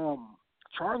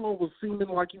Charlo was seeming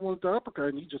like he wanted the uppercut,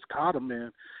 and he just caught him,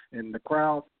 man. And the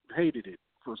crowd hated it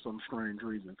for some strange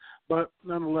reason. But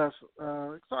nonetheless,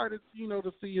 excited,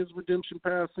 to see his redemption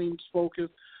path. Seems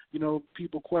focused.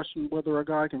 People question whether a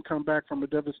guy can come back from a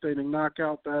devastating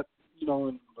knockout that, in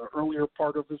the earlier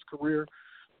part of his career.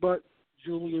 But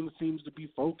Julian seems to be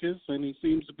focused, and he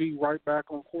seems to be right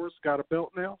back on course, got a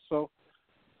belt now. So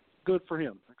good for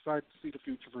him. Excited to see the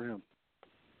future for him.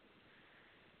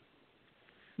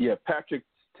 Yeah, Patrick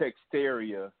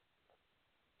Teixeira,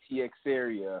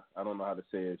 I don't know how to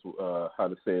say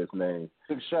his name.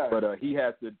 But he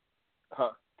has the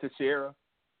Teixeira?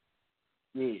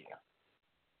 Yeah.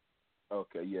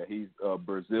 Okay, yeah, he's a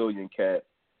Brazilian cat.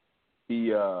 He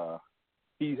has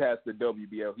the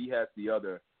WBL. He has the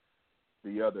other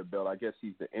belt. I guess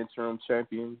he's the interim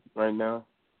champion right now.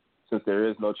 Since there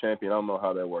is no champion, I don't know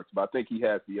how that works. But I think he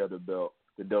has the other belt,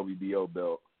 the WBO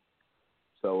belt.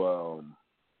 So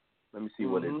let me see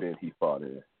what event he fought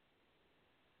in.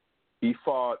 He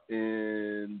fought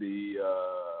in the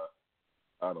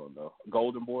I don't know,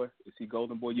 Golden Boy. Is he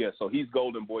Golden Boy? Yeah, so he's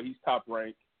Golden Boy. He's top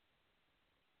ranked.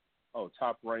 Oh,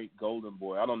 top ranked Golden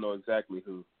Boy. I don't know exactly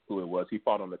who it was. He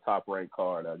fought on the top ranked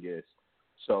card, I guess.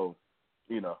 So,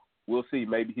 we'll see.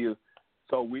 Maybe he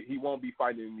won't be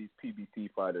fighting these PBC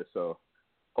fighters. So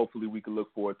hopefully we can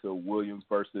look forward to Williams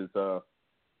versus Mel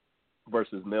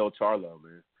Charlo,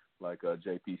 man, like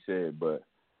JP said. But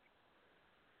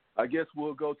I guess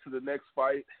we'll go to the next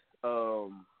fight. A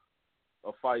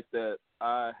fight that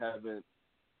I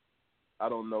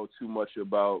don't know too much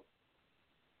about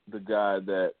the guy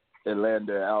that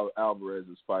Eleider Alvarez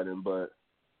is fighting, but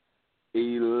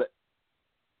Eleider,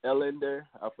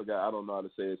 I forgot, I don't know how to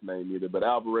say his name either, but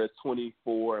Alvarez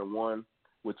 24-1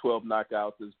 with 12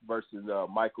 knockouts is versus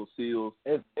Michael Seals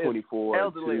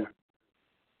 24-2.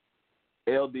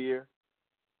 Eleider.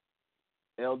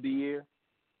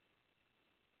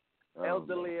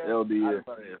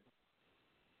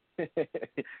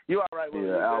 You all right with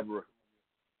yeah, Alvarez.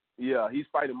 Yeah, he's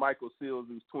fighting Michael Seals,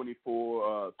 who's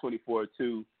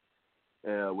 24-2,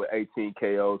 with 18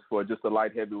 KOs for just a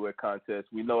light heavyweight contest.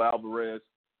 We know Alvarez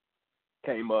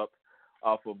came up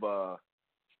off of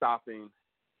stopping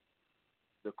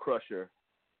the Crusher,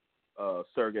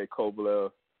 Sergey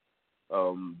Kovalev,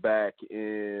 back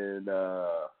in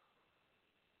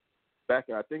I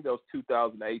think that was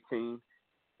 2018,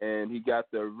 and he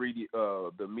got the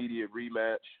immediate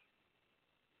rematch.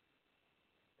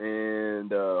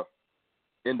 And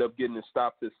end up getting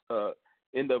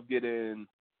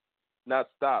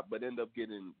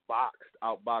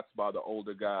outboxed by the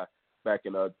older guy back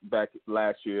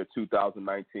last year,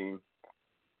 2019.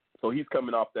 So he's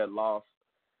coming off that loss.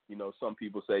 Some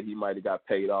people say he might have got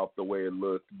paid off the way it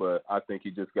looked, but I think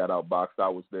he just got outboxed. I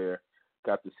was there,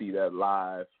 got to see that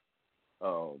live.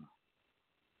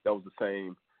 That was the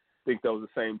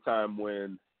same time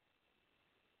when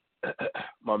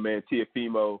my man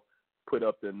Teofimo put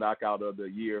up the knockout of the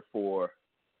year for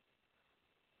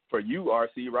you,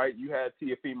 RC, right? You had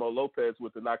Teofimo Lopez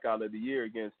with the knockout of the year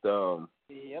against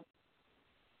Yep.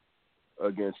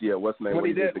 What's the name? When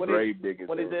he did the grave digging.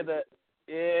 When he did that,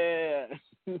 yeah,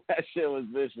 that shit was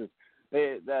vicious.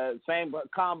 The same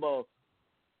combo,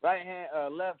 right hand,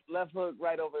 left hook,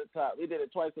 right over the top. He did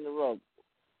it twice in a row.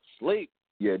 Sleep.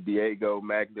 Yeah, Diego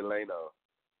Magdaleno.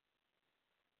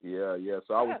 Yeah.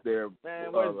 So I was there.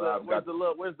 Man,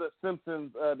 where's the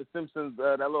Simpsons? The Simpsons,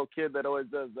 that little kid that always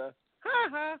does that. Ha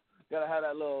ha. Gotta have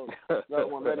that little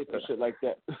one ready for shit like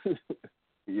that.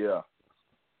 Yeah,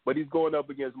 but he's going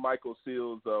up against Michael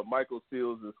Seals. Michael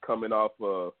Seals is coming off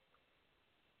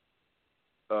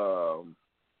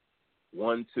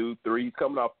 1, 2, 3. He's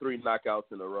coming off 3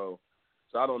 knockouts in a row.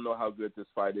 So I don't know how good this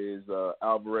fight is.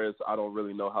 Alvarez, I don't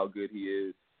really know how good he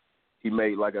is. He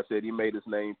made his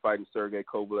name fighting Sergey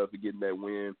Kovalev to getting that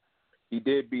win. He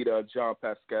did beat John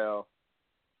Pascal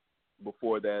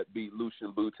before that, beat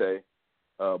Lucian Bute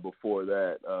before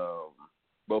that.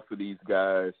 Both of these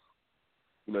guys,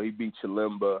 he beat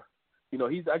Chilemba.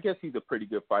 I guess he's a pretty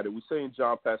good fighter. We're saying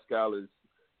John Pascal is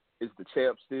the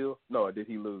champ still? No, or did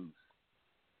he lose?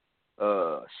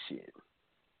 Shit.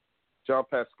 John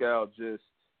Pascal just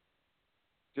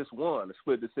won a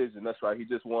split decision. That's right. He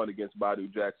just won against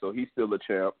Badu Jack, so he's still a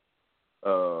champ.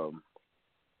 So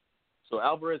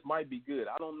Alvarez might be good.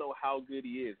 I don't know how good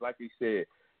he is. Like he said,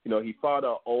 he fought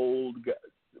an old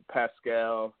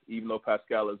Pascal, even though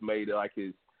Pascal has made it like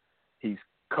he's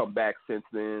come back since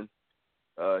then.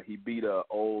 He beat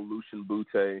old Lucian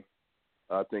Bute.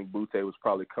 I think Bute was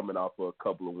probably coming off of a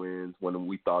couple of wins when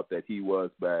we thought that he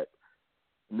was back.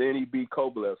 And then he beat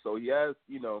Kovalev. So he has,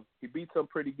 he beat some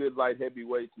pretty good light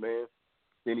heavyweights, man.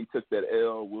 Then he took that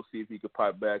L. We'll see if he could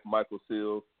pipe back. Michael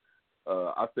Seals.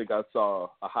 I think I saw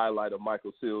a highlight of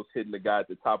Michael Seals hitting the guy at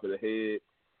the top of the head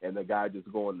and the guy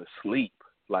just going to sleep,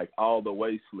 like all the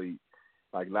way sleep,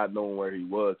 like not knowing where he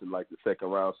was in like the second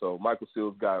round. So Michael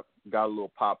Seals got a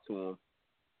little pop to him.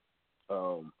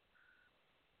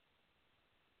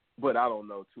 But I don't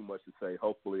know too much to say.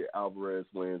 Hopefully Alvarez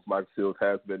wins. Michael Seals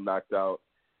has been knocked out,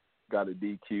 got a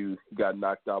DQ. He got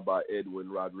knocked out by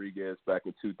Edwin Rodriguez back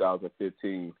in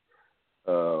 2015.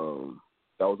 That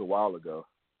was a while ago.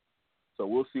 So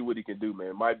we'll see what he can do, man.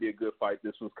 It might be a good fight.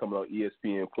 This one's coming on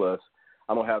ESPN+.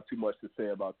 I don't have too much to say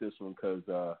about this one because,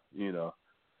 I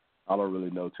don't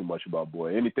really know too much about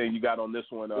Boy. Anything you got on this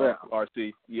one,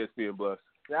 RC, ESPN+,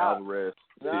 Alvarez?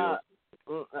 Nah,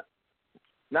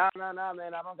 man.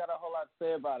 I don't got a whole lot to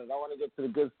say about it. I want to get to the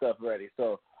good stuff ready.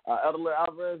 So,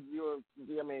 Alvarez,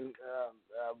 buena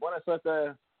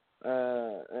suerte.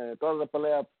 Toda la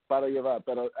pelea para llevar.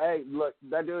 Pero, hey, look,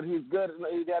 that dude, he's good.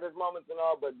 He got his moments and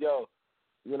all, but,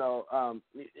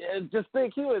 just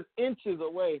think he was inches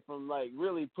away from, like,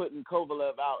 really putting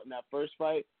Kovalev out in that first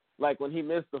fight. Like, when he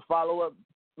missed the follow-up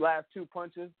last two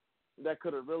punches that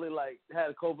could have really, like,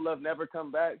 had Kovalev never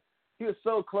come back. He was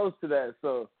so close to that.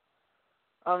 So,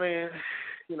 I mean,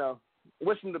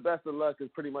 wish him the best of luck is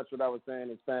pretty much what I was saying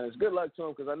in Spanish. Good luck to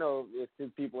him because I know if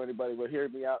his people, anybody would hear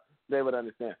me out, they would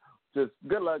understand. Just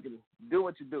good luck and do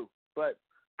what you do. But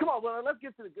come on, well, let's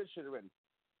get to the good shit already.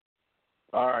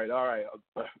 All right.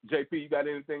 JP, you got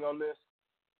anything on this?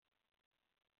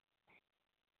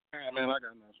 Yeah, man, I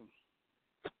got nothing.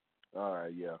 All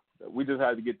right, yeah. We just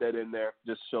had to get that in there,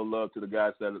 just show love to the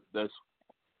guys that's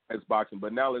boxing.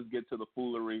 But now let's get to the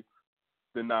foolery,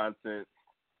 the nonsense,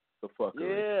 the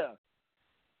fuckery. Yeah.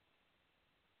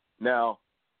 Now,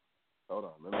 hold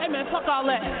on. Hey, man, fuck all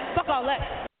that. Fuck all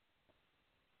that.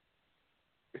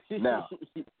 Now,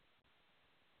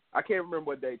 I can't remember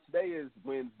what day. Today is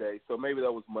Wednesday, so maybe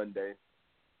that was Monday.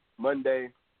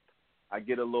 Monday, I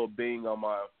get a little bing on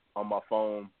my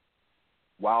phone.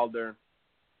 Wilder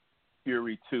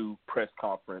Fury 2 press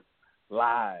conference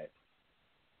live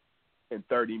in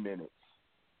 30 minutes.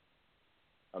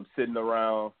 I'm sitting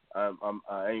around.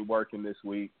 I ain't working this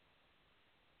week.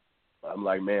 I'm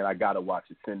like, man, I gotta watch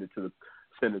it. Send it to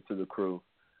the crew.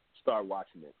 Start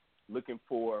watching it. Looking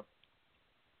for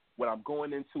when I'm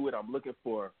going into it. I'm looking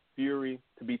for Fury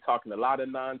to be talking a lot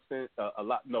of nonsense.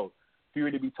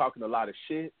 Fury to be talking a lot of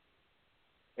shit,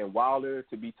 and Wilder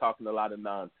to be talking a lot of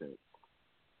nonsense.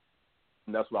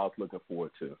 And that's what I was looking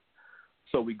forward to.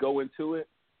 So we go into it.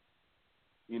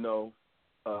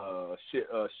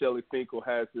 Shelly Finkel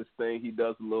has this thing. He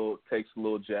takes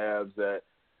little jabs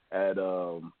at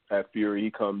Fury.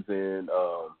 He comes in.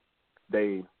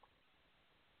 They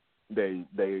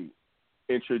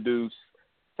introduce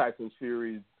Tyson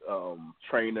Fury's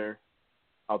trainer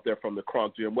out there from the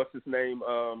Kronk Gym. What's his name?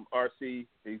 RC.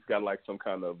 He's got like some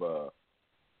kind of.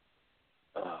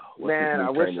 Man, I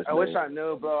wish I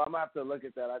knew, bro. I'm gonna have to look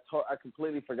at that. I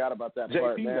completely forgot about that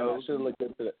part, man. Knows. I should have looked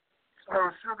into it.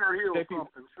 Sugar Hill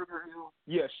something. Sugar Hill.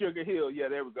 Yeah, Sugar Hill. Yeah,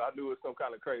 there we go. I knew it was some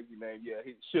kind of crazy name. Yeah,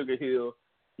 Sugar Hill.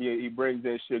 Yeah, he brings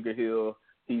in Sugar Hill.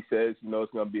 He says,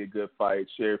 it's going to be a good fight.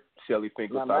 Shelly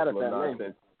Finkel talks a little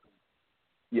nonsense.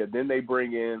 Yeah, then they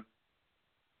bring in,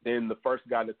 the first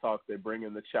guy to talk, they bring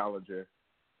in the challenger.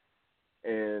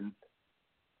 And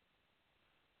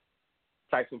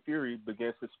Tyson Fury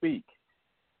begins to speak.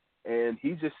 And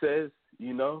he just says,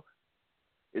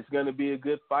 it's going to be a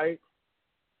good fight.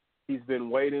 He's been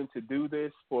waiting to do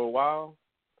this for a while,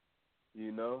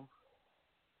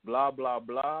 blah, blah,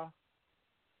 blah.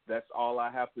 That's all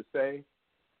I have to say.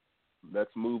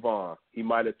 Let's move on. He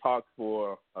might have talked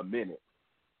for a minute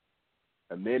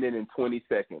and 20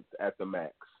 seconds at the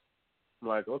max. I'm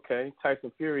like, okay,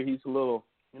 Tyson Fury, he's a little,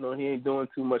 he ain't doing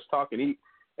too much talking.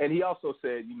 He also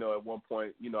said, at one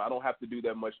point, I don't have to do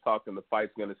that much talking. The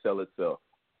fight's going to sell itself.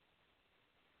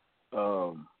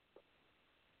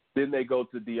 Then they go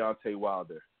to Deontay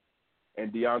Wilder.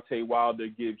 And Deontay Wilder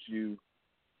gives you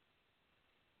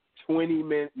 20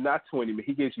 minutes, not 20 minutes,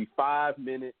 he gives you 5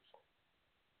 minutes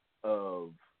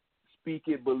of speak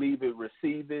it, believe it,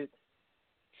 receive it.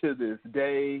 To this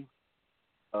day,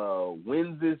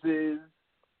 wins is,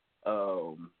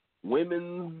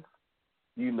 women's,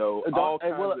 all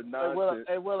kinds of nonsense.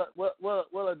 Hey,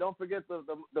 Willa, don't forget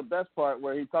the best part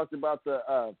where he talked about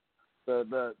the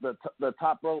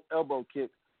top rope elbow kick.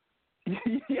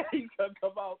 Yeah, he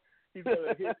come out He's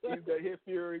gonna hit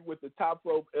Fury with the top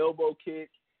rope elbow kick.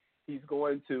 He's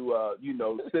going to,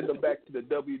 send him back to the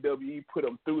WWE, put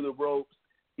him through the ropes.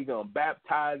 He's gonna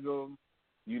baptize him.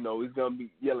 He's gonna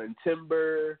be yelling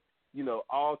timber.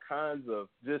 All kinds of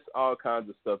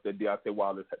stuff that Deontay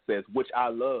Wilder says, which I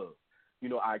love.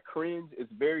 I cringe.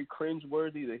 It's very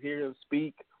cringeworthy to hear him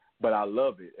speak, but I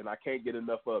love it, and I can't get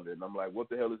enough of it. And I'm like, what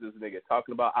the hell is this nigga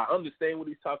talking about? I understand what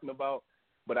he's talking about,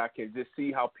 but I can just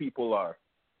see how people are,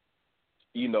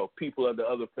 people of the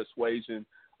other persuasion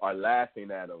are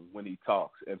laughing at him when he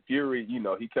talks. And Fury,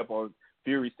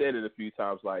 Fury said it a few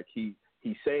times, like he's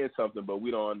saying something, but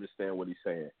we don't understand what he's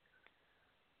saying.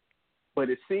 But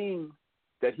it seemed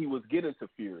that he was getting to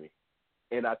Fury,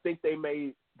 and I think they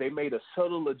made a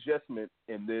subtle adjustment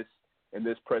in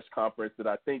this press conference that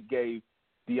I think gave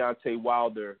Deontay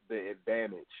Wilder the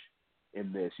advantage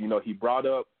in this. He brought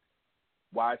up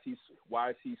why is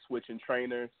he switching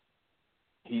trainers?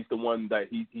 He's the one that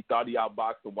he thought he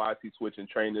outboxed him. Why is he switching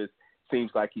trainers?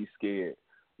 Seems like he's scared.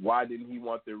 Why didn't he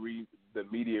want the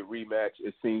immediate rematch?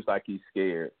 It seems like he's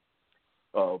scared.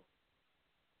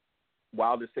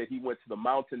 Wilder said he went to the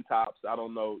mountaintops. I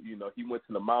don't know, he went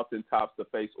to the mountaintops to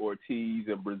face Ortiz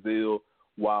in Brazil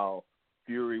while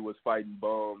Fury was fighting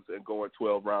bums and going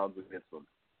 12 rounds against him.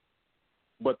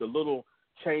 But the little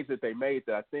change that they made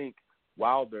that I think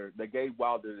they gave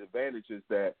Wilder the advantage is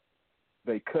that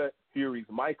they cut Fury's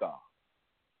mic off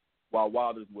while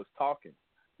Wilder was talking.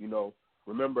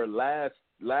 Remember last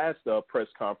press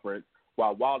conference,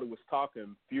 while Wilder was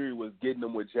talking, Fury was getting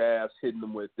him with jabs, hitting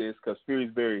him with this, because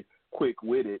Fury's very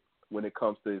quick-witted when it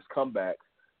comes to his comebacks.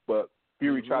 But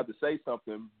Fury tried to say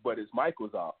something, but his mic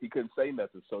was off. He couldn't say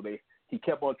nothing, so he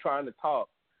kept on trying to talk,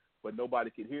 but nobody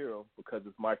could hear him because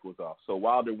his mic was off. So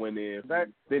Wilder went in.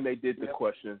 Then they did the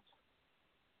questions.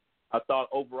 I thought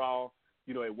overall,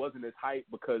 it wasn't as hype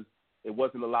because it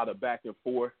wasn't a lot of back and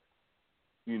forth,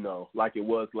 like it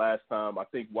was last time. I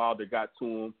think Wilder got to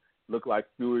him. Looked like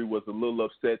Fury was a little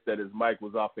upset that his mic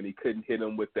was off and he couldn't hit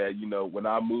him with that, when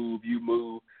I move, you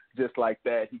move, just like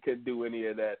that. He couldn't do any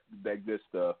of that good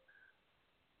stuff.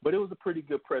 But it was a pretty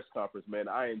good press conference, man.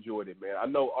 I enjoyed it, man. I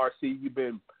know, RC, you've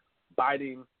been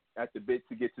biting at the bit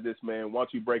to get to this, man. Why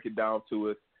don't you break it down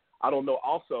to us? I don't know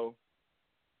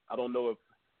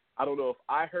if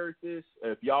I heard this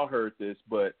or if y'all heard this,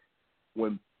 but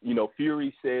when,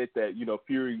 Fury said that,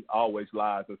 Fury always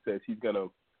lies and says he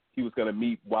was gonna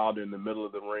meet Wilder in the middle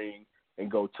of the ring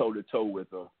and go toe to toe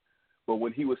with him. But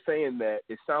when he was saying that,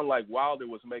 it sounded like Wilder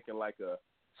was making like a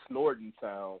snorting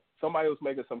sound. Somebody was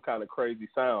making some kind of crazy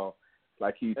sound,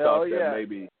 like he thought that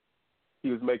maybe he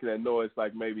was making that noise,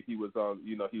 like maybe he was on,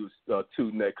 he was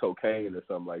tooting that cocaine or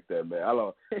something like that, man.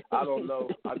 I don't know.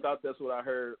 I thought that's what I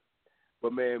heard.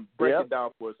 But man, break it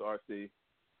down for us, RC.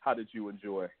 How did you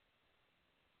enjoy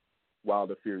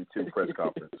Wilder Fury 2 press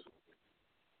conference?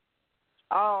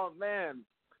 Oh man,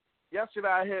 yesterday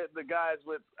I hit the guys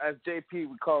with, as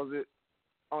JP calls it,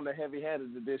 on the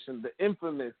heavy-handed edition, the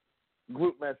infamous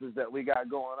group message that we got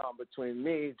going on between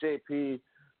me, JP,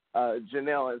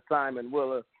 Janelle, and Simon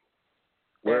Willer.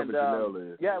 Wherever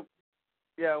Janelle is.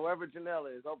 Yeah, wherever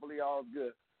Janelle is. Hopefully all's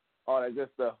good, all that good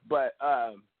stuff. But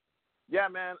yeah,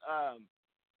 man,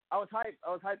 I was hyped.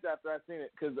 I was hyped after I seen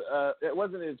it because it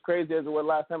wasn't as crazy as it was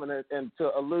last time. And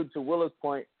to allude to Willer's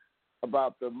point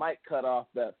about the mic cutoff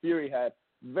that Fury had,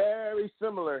 very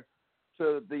similar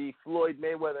to the Floyd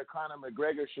Mayweather-Conor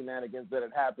McGregor shenanigans that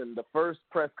had happened. The first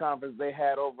press conference they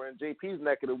had over in JP's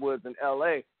neck of the woods in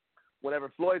L.A., whenever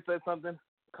Floyd said something,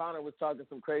 Conor was talking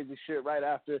some crazy shit right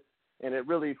after, and it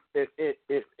really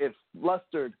it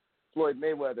flustered Floyd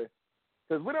Mayweather.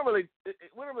 Because we don't really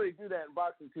do that in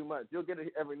boxing too much. You'll get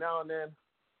it every now and then,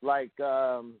 like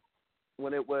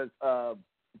when it was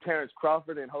Terrence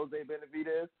Crawford and Jose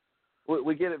Benavidez.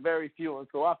 We get it very few and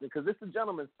so often because it's a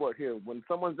gentleman's sport here. When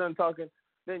someone's done talking,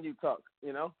 then you talk,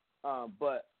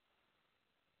 But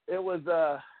it was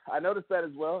I noticed that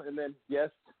as well. And then,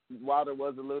 yes, Wilder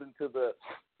was alluding to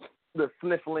the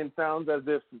sniffling sounds as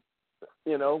if,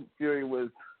 Fury was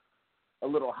a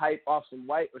little hype off some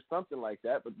white or something like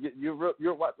that. But you're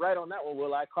right on that one,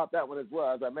 Will. I caught that one as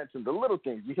well. As I mentioned, the little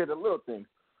things. You hear the little things.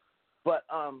 But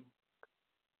I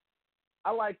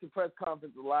like the press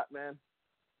conference a lot, man.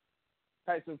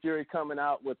 Tyson Fury coming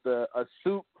out with a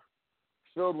suit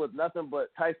filled with nothing but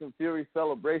Tyson Fury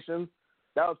celebrations.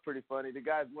 That was pretty funny. The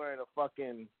guy's wearing a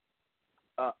fucking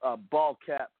a ball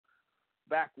cap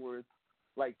backwards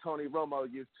like Tony Romo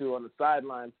used to on the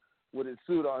sidelines with his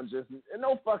suit on, just and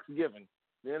no fucks given,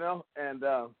 And,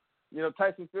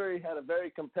 Tyson Fury had a very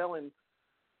compelling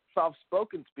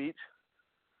soft-spoken speech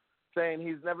saying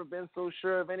he's never been so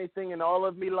sure of anything in all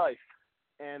of me life.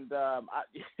 And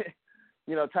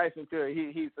Tyson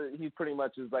Fury, he pretty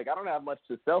much is like, I don't have much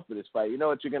to sell for this fight. You know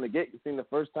what you're gonna get. You've seen the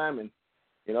first time, and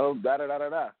da da da da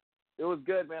da. It was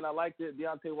good, man. I liked it.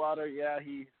 Deontay Wilder, yeah,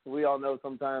 we all know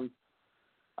sometimes.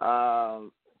 That's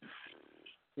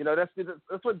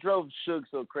what drove Suge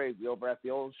so crazy over at the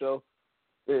old show.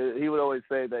 He would always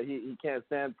say that he can't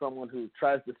stand someone who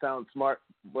tries to sound smart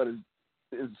but is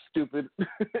stupid,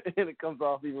 and it comes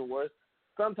off even worse.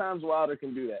 Sometimes Wilder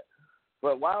can do that,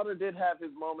 but Wilder did have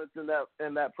his moments in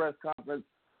that press conference,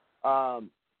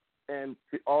 and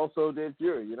also did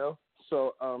Fury.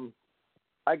 So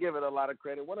I give it a lot of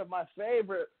credit. One of my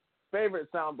favorite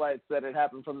sound bites that had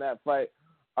happened from that fight.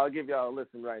 I'll give y'all a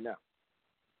listen right now.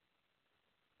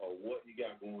 Oh, what you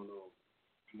got going on?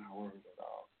 I'm not worried at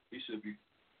all. He should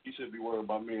be worried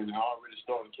about me. And I already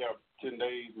started camp 10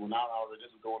 days when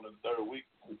this is going to the third week.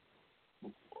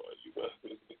 Boy, you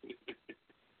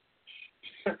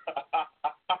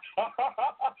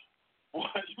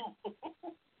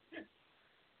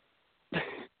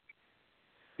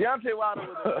Deontay Wilder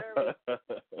with a very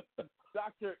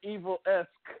Dr.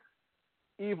 Evil-esque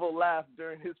evil laugh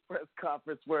during his press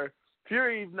conference where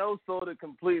Fury no-sold it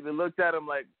completely, looked at him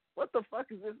like, what the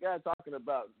fuck is this guy talking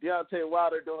about? Deontay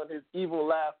Wilder doing his evil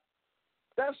laugh.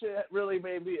 That shit really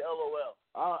made me LOL.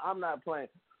 I'm not playing.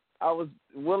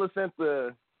 Willa sent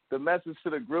the message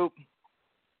to the group.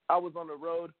 I was on the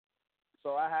road,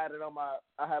 so I had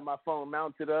my phone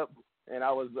mounted up, and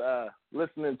I was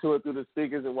listening to it through the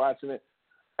speakers and watching it.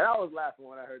 And I was laughing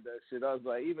when I heard that shit. I was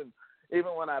like, even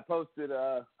when I posted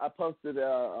that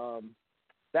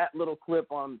little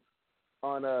clip on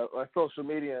social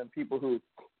media, and people who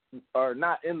are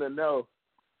not in the know,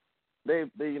 they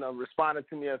responded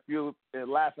to me a few and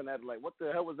laughing at it like, what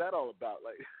the hell was that all about?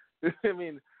 Like, I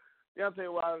mean,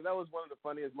 Deontay Wilder, that was one of the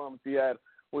funniest moments he had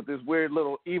with this weird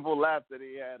little evil laugh that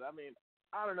he had. I mean,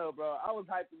 I don't know, bro. I was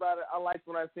hyped about it. I liked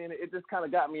when I seen it. It just kind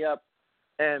of got me up,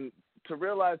 and to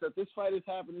realize that this fight is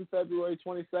happening February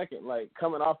 22nd, like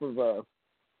coming off of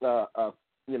the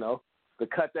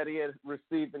cut that he had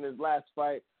received in his last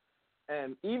fight.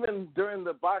 And even during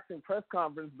the boxing press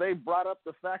conference, they brought up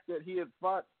the fact that he had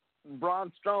fought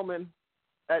Braun Strowman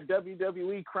at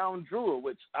WWE Crown Jewel,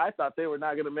 which I thought they were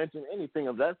not going to mention anything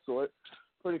of that sort.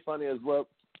 Pretty funny as well.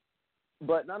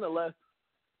 But nonetheless,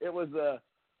 it was a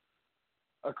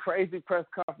crazy press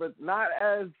conference, not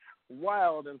as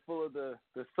wild and full of the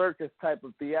circus type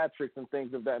of theatrics and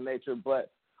things of that nature,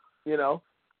 but, Fury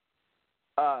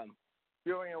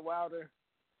and Wilder,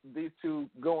 these two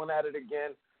going at it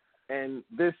again. And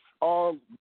this all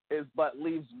is but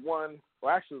leaves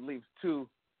leaves two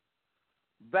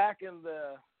back in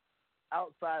the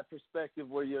outside perspective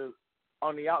where you're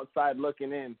on the outside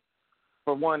looking in.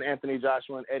 For one, Anthony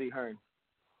Joshua and Eddie Hearn.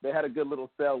 They had a good little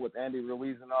sell with Andy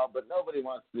Ruiz and all, but nobody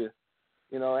wants to,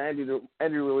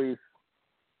 Andy Ruiz,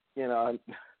 the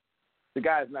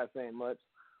guy's not saying much.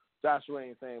 Joshua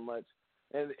ain't saying much.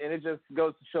 And it just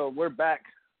goes to show we're back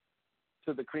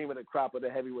to the cream of the crop of the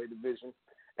heavyweight division.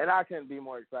 And I couldn't be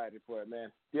more excited for it, man.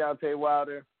 Deontay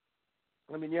Wilder.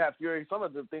 I mean, you have Fury. Some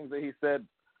of the things that he said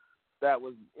that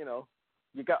was, you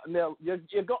got a little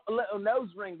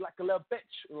nose ring like a little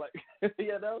bitch, like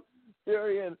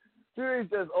Fury's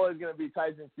just always gonna be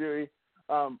Tyson Fury.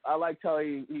 I liked how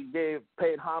he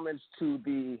paid homage to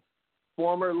the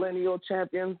former lineal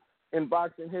champions in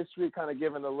boxing history, kind of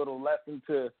giving a little lesson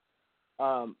to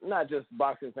not just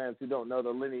boxing fans who don't know the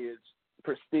lineage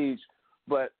prestige,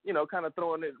 but, kind of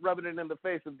rubbing it in the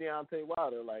face of Deontay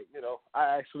Wilder. Like,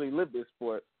 I actually live this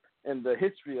sport and the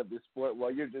history of this sport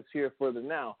while you're just here for the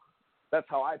now. That's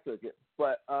how I took it.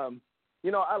 But, I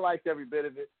liked every bit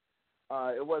of it.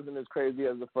 It wasn't as crazy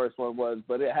as the first one was,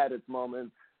 but it had its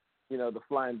moments, the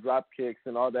flying drop kicks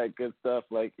and all that good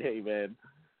stuff. Like, hey, man,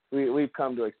 we've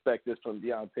come to expect this from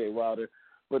Deontay Wilder.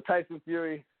 But Tyson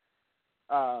Fury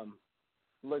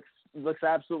looks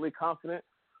absolutely confident.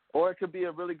 Or it could be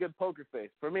a really good poker face.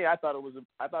 For me, I thought it was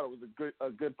a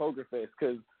good poker face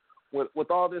because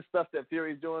with all this stuff that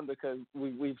Fury's doing, because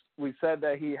we said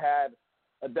that he had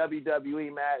a WWE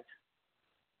match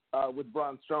with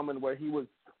Braun Strowman where he was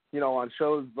on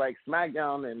shows like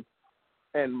SmackDown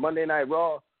and Monday Night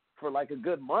Raw for like a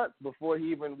good month before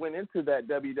he even went into that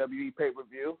WWE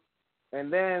pay-per-view, and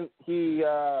then he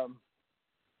I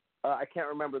can't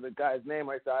remember the guy's name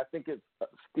right now. I think it's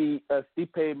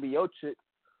Stipe Miocic,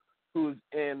 who's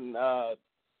in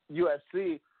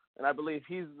UFC, and I believe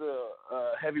he's the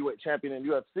heavyweight champion in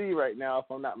UFC right now,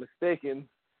 if I'm not mistaken.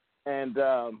 And,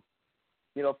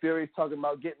 Fury's talking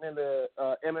about getting into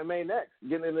MMA next,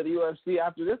 getting into the UFC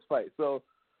after this fight. So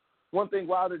one thing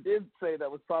Wilder did say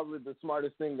that was probably the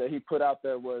smartest thing that he put out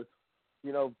there was,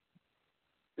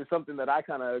 is something that I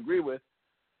kind of agree with,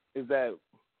 is that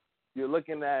you're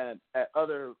looking at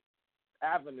other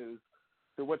avenues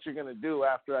to what you're going to do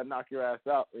after I knock your ass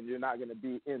out, and you're not going to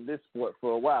be in this sport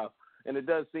for a while. And it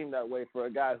does seem that way for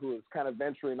a guy who is kind of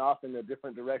venturing off in a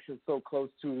different direction so close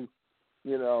to,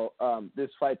 this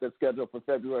fight that's scheduled for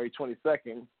February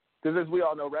 22nd. Because as we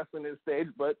all know, wrestling is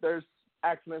staged, but there's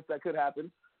accidents that could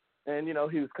happen. And,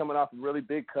 he was coming off a really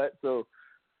big cut, so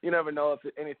you never know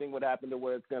if anything would happen to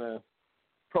where it's going to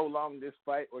prolong this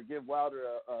fight or give Wilder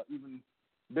a even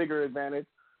bigger advantage.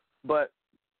 But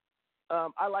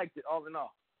I liked it all in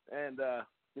all. And,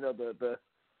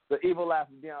 the evil laugh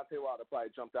of Deontay Wilder probably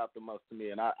jumped out the most to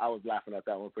me, and I was laughing at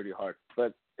that one pretty hard.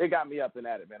 But it got me up and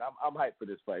at it, man. I'm hyped for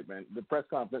this fight, man. The press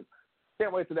conference,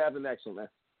 can't wait to have the next one, man.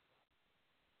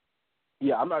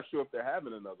 Yeah, I'm not sure if they're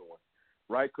having another one,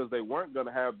 right? Because they weren't going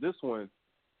to have this one.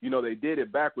 They did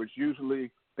it backwards.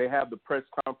 Usually they have the press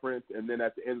conference, and then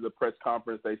at the end of the press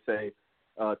conference they say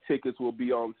tickets will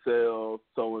be on sale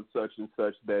so and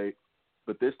such date.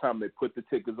 But this time they put the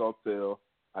tickets on sale.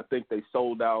 I think they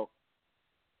sold out.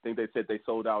 I think they said they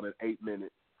sold out in 8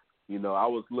 minutes. I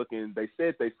was looking, they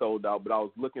said they sold out, but I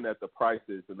was looking at the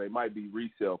prices, and they might be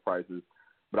resale prices.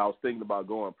 But I was thinking about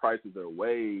going,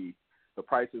 the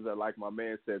prices are, like my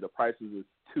man said, the prices is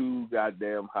too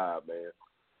goddamn high, man.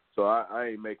 So I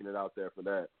ain't making it out there for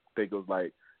that. I think it was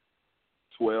like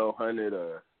 $1,200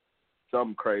 or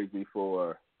something crazy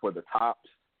for the tops,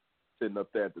 sitting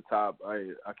up there at the top.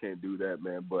 I can't do that,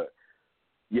 man. But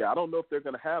yeah, I don't know if they're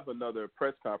going to have another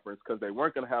press conference because they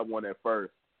weren't going to have one at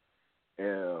first.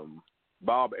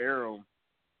 Bob Arum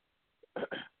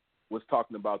was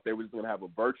talking about they were going to have a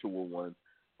virtual one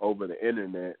over the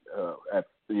internet. That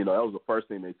was the first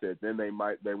thing they said. Then they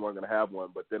weren't going to have one,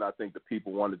 but then I think the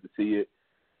people wanted to see it,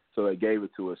 so they gave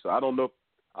it to us. So I don't know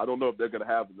if they're going to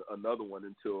have another one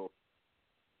until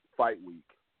fight week.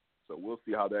 So we'll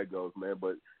see how that goes, man.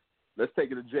 But let's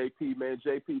take it to JP, man.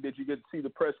 JP, did you get to see the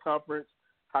press conference?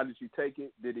 How did you take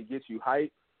it? Did it get you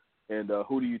hyped? And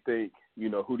who do you think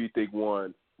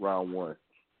won round one?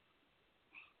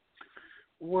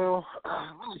 Well,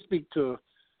 let me speak to,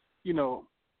 Deontay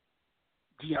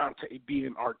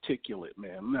being articulate,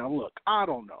 man. Now, look, I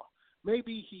don't know.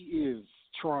 Maybe he is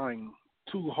trying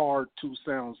too hard to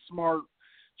sound smart,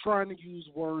 trying to use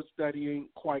words that he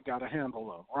ain't quite got a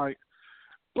handle of, right?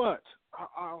 But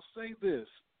I'll say this.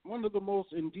 One of the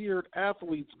most endeared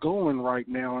athletes going right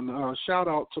now, and shout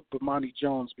out to Bomani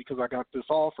Jones because I got this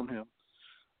all from him,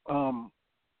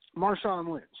 Marshawn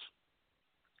Lynch,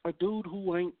 a dude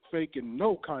who ain't faking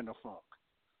no kind of funk.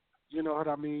 You know what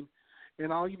I mean?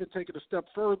 And I'll even take it a step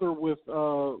further with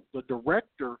the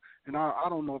director, and I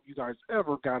don't know if you guys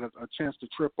ever got a chance to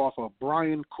trip off of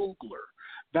Brian Coogler.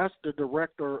 That's the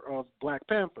director of Black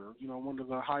Panther, one of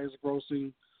the highest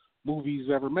grossing movies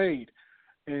ever made.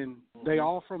 And they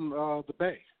all from the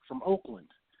Bay, from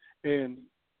Oakland. And,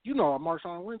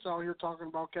 Marshawn Lynch out here talking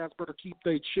about cats better keep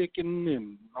their chicken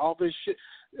and all this shit.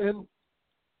 And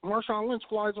Marshawn Lynch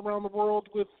flies around the world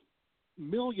with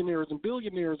millionaires and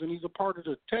billionaires, and he's a part of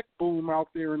the tech boom out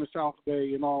there in the South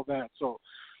Bay and all that. So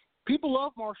people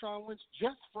love Marshawn Lynch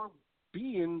just for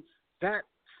being that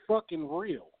fucking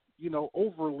real.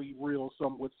 Overly real,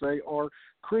 some would say, or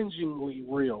cringingly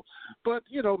real. But,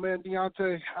 man,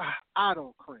 Deontay, I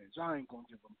don't cringe. I ain't going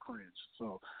to give him cringe.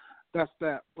 So that's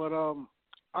that. But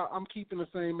I'm keeping the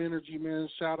same energy, man.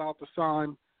 Shout out to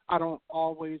Sign. I don't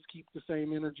always keep the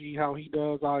same energy how he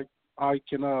does.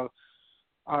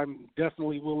 I'm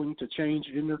definitely willing to change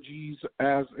energies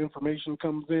as information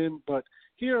comes in. But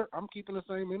here, I'm keeping the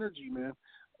same energy, man.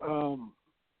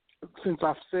 Since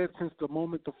the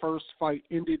moment the first fight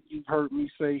ended, you've heard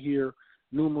me say here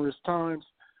numerous times,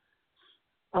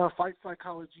 fight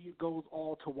psychology goes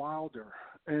all to Wilder,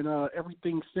 and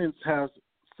everything since has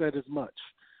said as much.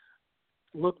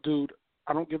 Look, dude,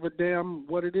 I don't give a damn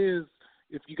what it is.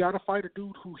 If you got to fight a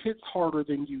dude who hits harder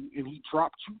than you and he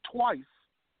dropped you twice,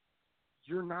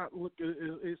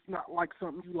 it's not like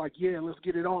something you like, yeah, let's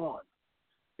get it on.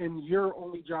 And your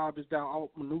only job is to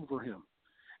outmaneuver him.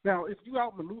 Now, if you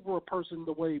outmaneuver a person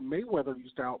the way Mayweather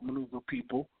used to outmaneuver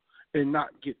people and not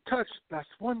get touched, that's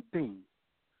one thing.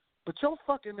 But your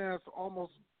fucking ass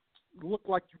almost looked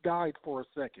like you died for a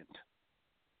second.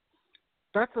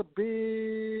 That's a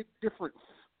big difference.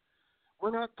 We're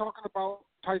not talking about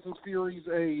Tyson Fury's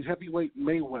a heavyweight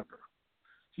Mayweather.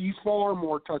 He's far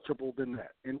more touchable than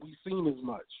that, and we've seen as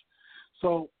much.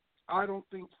 So I don't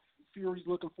think Fury's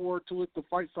looking forward to it. The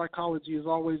fight psychology has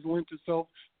always lent itself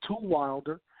to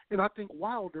Wilder, and I think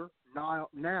Wilder now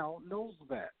knows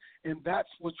that, and that's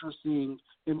what you're seeing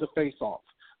in the face-off.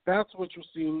 That's what you're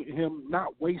seeing, him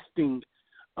not wasting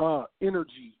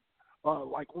energy.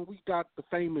 Like when we got the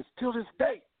famous, till this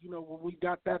day, when we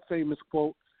got that famous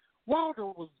quote, Wilder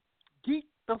was geeked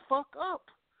the fuck up.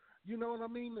 You know what I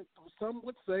mean? Some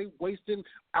would say wasting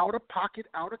out of pocket,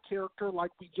 out of character,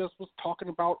 like we just was talking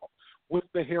about with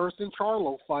the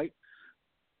Harrison-Charlo fight.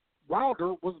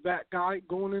 Wilder was that guy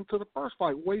going into the first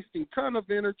fight, wasting a ton of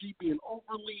energy, being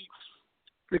overly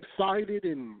excited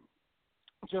and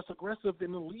just aggressive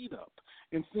in the lead-up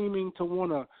and seeming to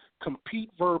want to compete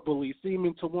verbally,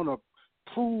 seeming to want to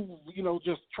prove,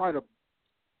 just try to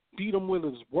beat him with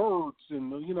his words.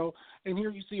 And, and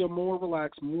here you see a more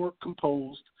relaxed, more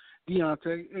composed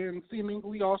Deontay and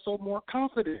seemingly also more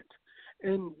confident.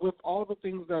 And with all the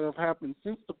things that have happened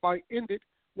since the fight ended,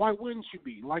 why wouldn't you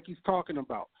be? Like he's talking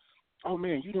about, oh,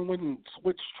 man, you didn't win and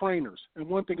switch trainers. And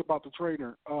one thing about the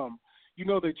trainer,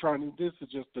 they're trying to, this is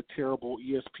just a terrible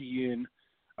ESPN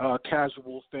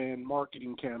casual fan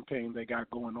marketing campaign they got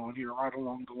going on here right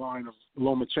along the line of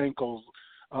Lomachenko's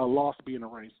loss being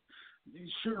erased.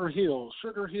 Sugar Hill,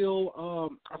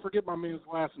 I forget my man's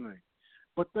last name,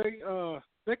 but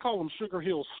they call him Sugar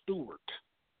Hill Stewart.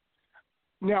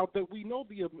 Now that we know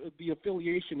the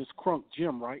affiliation is Crunk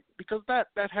Gym, right? Because that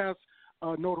has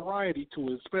notoriety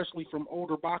to it, especially from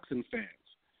older boxing fans.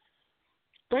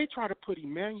 They try to put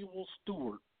Emmanuel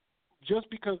Stewart just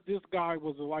because this guy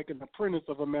was like an apprentice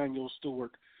of Emmanuel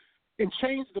Stewart and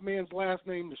change the man's last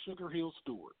name to Sugar Hill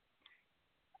Stewart.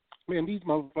 Man, these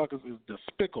motherfuckers is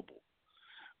despicable.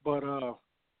 But,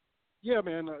 yeah,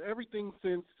 man, everything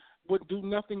since would do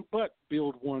nothing but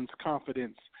build one's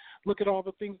confidence. Look at all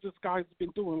the things this guy's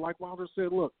been doing. Like Wilder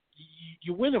said, look,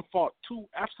 you went and fought two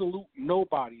absolute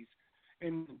nobodies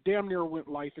and damn near went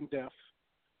life and death.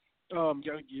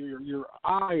 Your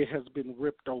eye has been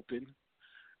ripped open.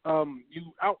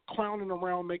 You out clowning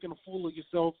around, making a fool of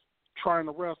yourself, trying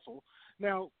to wrestle.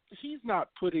 Now, he's not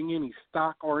putting any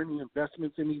stock or any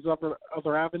investments in these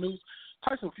other avenues.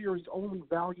 Tyson Fury's only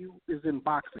value is in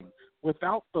boxing.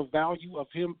 Without the value of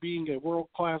him being a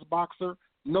world-class boxer,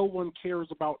 no one cares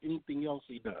about anything else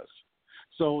he does.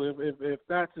 So if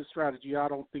that's his strategy, I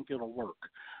don't think it'll work.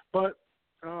 But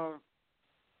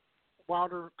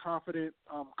Wilder, confident,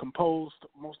 composed,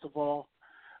 most of all.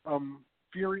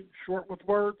 Fury, short with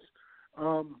words,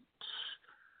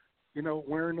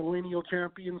 wearing the lineal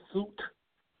champion suit,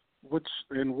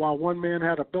 and while one man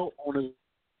had a belt on his,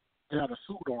 he had a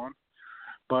suit on.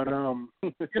 But,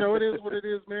 it is what it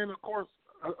is, man. Of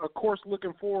course,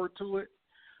 looking forward to it.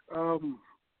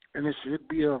 And it should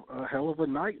be a hell of a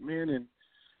night, man. And,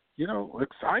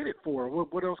 excited for it.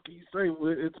 What else can you say?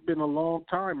 It's been a long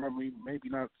time. I mean, maybe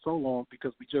not so long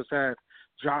because we just had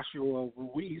Joshua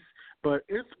Ruiz, but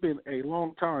it's been a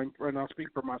long time, and I'll speak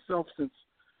for myself, since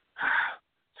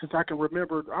I can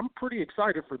remember. I'm pretty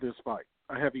excited for this fight,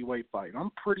 a heavyweight fight.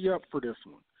 I'm pretty up for this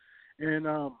one.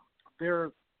 And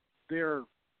their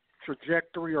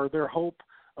trajectory or their hope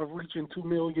of reaching 2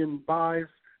 million buys,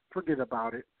 forget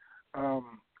about it.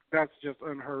 That's just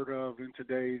unheard of in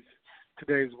today's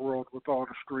world with all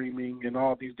the streaming and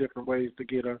all these different ways to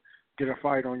get a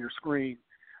fight on your screen.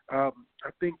 I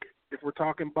think if we're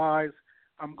talking buys,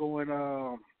 I'm going,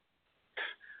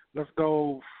 let's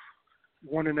go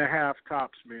 1.5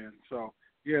 tops, man. So,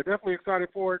 yeah, definitely excited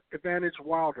for it. Advantage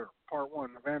Wilder, part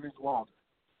 1, Advantage Wilder.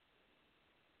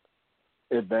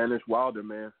 Advantage Wilder,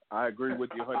 man. I agree with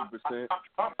you 100%.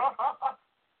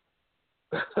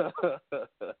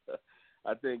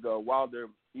 I think Wilder,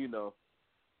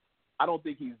 I don't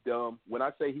think he's dumb. When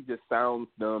I say he just sounds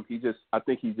dumb, I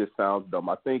think he just sounds dumb.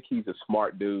 I think he's a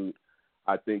smart dude.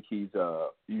 I think he's,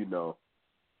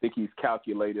 think he's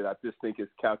calculated. I just think his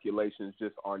calculations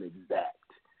just aren't exact.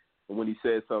 And when he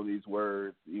says some of these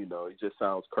words, it just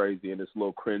sounds crazy and it's a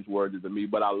little cringeworthy to me,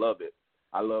 but I love it.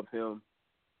 I love him.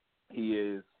 He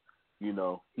is,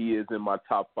 he is in my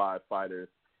top 5 fighters.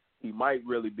 He might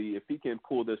really be, if he can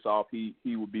pull this off, he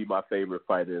would be my favorite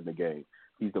fighter in the game.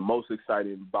 He's the most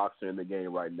exciting boxer in the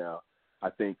game right now. I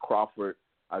think Crawford,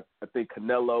 I think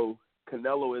Canelo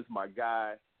is my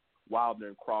guy. Wilder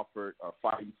and Crawford are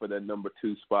fighting for that number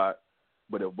 2 spot.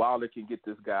 But if Wilder can get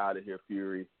this guy out of here,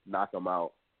 Fury, knock him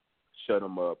out, shut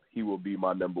him up, he will be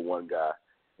my number 1 guy.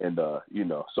 And,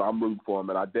 so I'm rooting for him.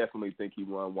 And I definitely think he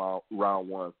won round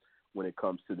 1 when it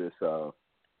comes to this,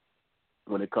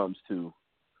 when it comes to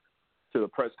the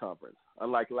press conference.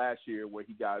 Unlike last year where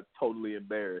he got totally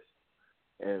embarrassed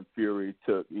and Fury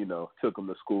took him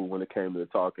to school when it came to the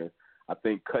talking. I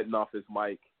think cutting off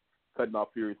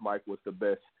Fury's mic was the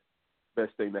best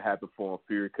thing to happen for him.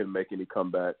 Fury couldn't make any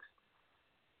comebacks.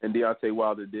 And Deontay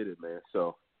Wilder did it, man.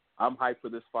 So I'm hyped for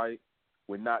this fight.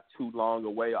 We're not too long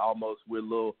away. Almost, we're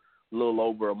a little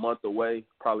over a month away,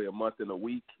 probably a month and a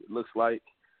week, it looks like.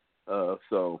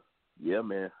 So, yeah,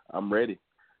 man, I'm ready.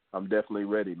 I'm definitely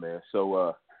ready, man.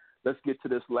 So let's get to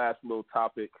this last little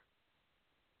topic.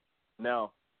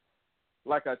 Now,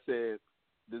 like I said,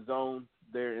 the Zone,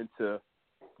 they're into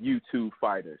YouTube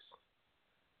fighters,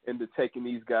 into taking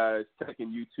these guys,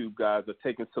 taking YouTube guys, or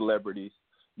taking celebrities,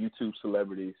 YouTube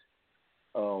celebrities,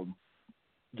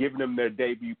 giving them their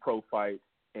debut pro fight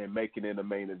and making it a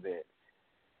main event.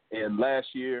 And last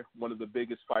year, one of the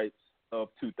biggest fights of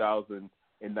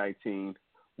 2019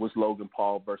 was Logan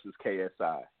Paul versus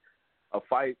KSI. A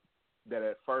fight that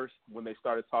at first, when they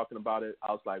started talking about it,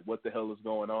 I was like, what the hell is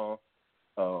going on?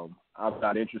 I'm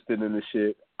not interested in this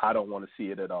shit. I don't want to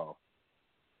see it at all.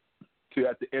 So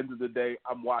at the end of the day,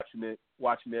 I'm watching it,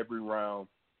 watching every round,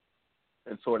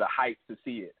 and sort of hyped to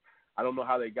see it. I don't know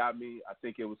how they got me. I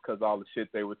think it was because all the shit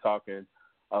they were talking,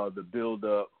 the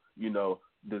build-up,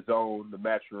 the Zone, the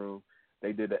Matchroom.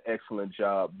 They did an excellent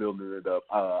job building it up.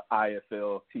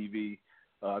 IFL TV.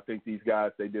 I think these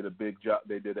guys, they did a big job.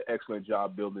 They did an excellent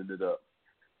job building it up.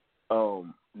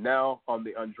 Now on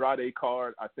the Andrade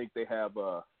card, I think they have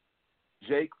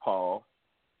Jake Paul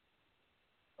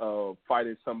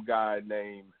fighting some guy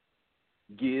named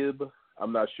Gibb.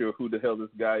 I'm not sure who the hell this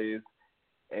guy is.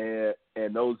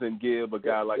 And Ozan Gibb, a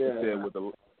guy like you said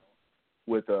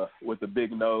with a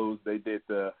big nose. They did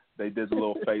the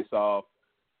little face off.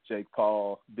 Jake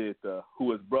Paul did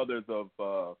who is brothers of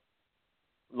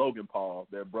Logan Paul.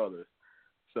 They're brothers.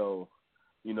 So,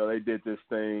 they did this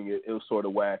thing. It was sort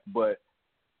of whack, but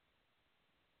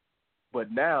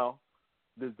now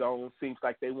the Zone seems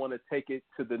like they want to take it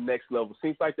to the next level.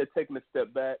 Seems like they're taking a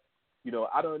step back.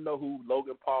 I don't know who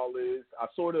Logan Paul is.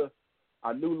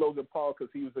 I knew Logan Paul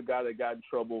because he was the guy that got in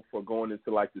trouble for going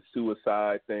into like the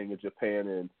suicide thing in Japan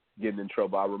and getting in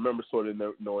trouble. I remember sort of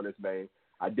knowing his name.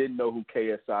 I didn't know who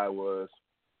KSI was.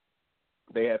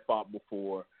 They had fought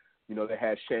before. They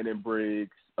had Shannon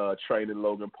Briggs training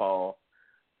Logan Paul.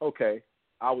 Okay,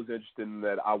 I was interested in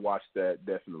that. I watched that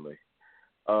definitely.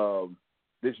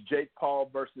 This Jake Paul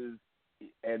versus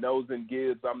and Ozan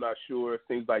Gibbs, I'm not sure. It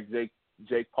seems like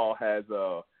Jake Paul has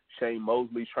Shane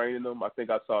Mosley training him. I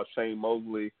think I saw Shane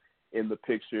Mosley in the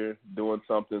picture doing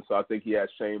something, so I think he has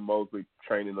Shane Mosley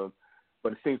training him.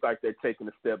 But it seems like they're taking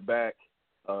a step back.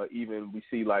 Even we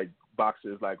see like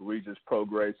boxers like Regis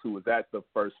Prograis, who was at the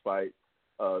first fight,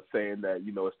 saying that,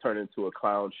 it's turned into a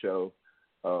clown show.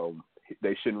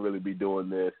 They shouldn't really be doing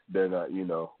this. They're not,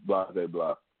 blah, blah,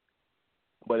 blah.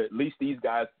 But at least these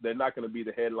guys, they're not going to be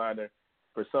the headliner.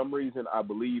 For some reason, I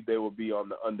believe they will be on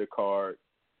the undercard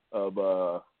of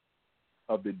the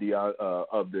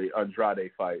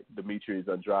Andrade fight, Demetrius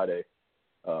Andrade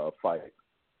fight,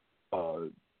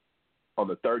 on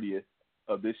the 30th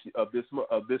of this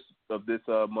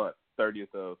month,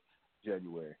 30th of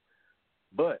January.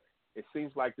 But it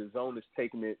seems like the Zone is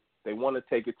taking it. They want to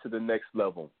take it to the next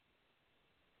level,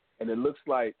 and it looks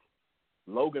like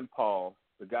Logan Paul,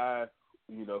 the guy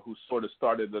who sort of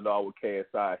started it all with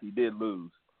KSI, he did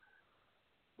lose,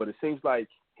 but it seems like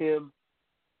him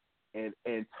and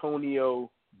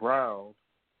Antonio Brown,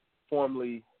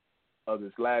 formerly of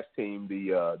his last team,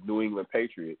 the New England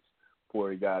Patriots,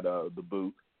 before he got the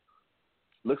boot,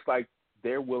 looks like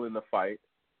they're willing to fight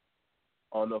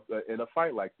in a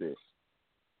fight like this.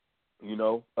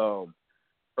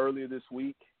 Earlier this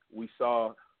week, we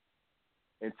saw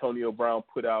Antonio Brown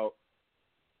put out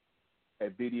a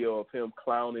video of him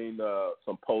clowning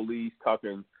some police,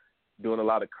 doing a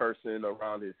lot of cursing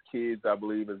around his kids. I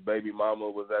believe his baby mama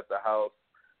was at the house.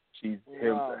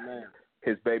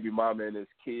 His baby mama and his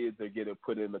kids are getting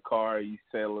put in the car. He's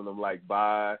telling them like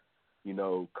bye,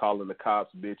 calling the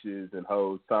cops bitches and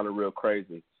hoes, sounding real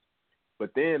crazy.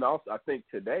 But then also, I think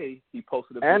today he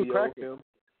posted a video of him.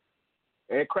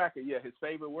 And cracker, yeah, his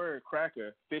favorite word,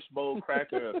 cracker, fishbowl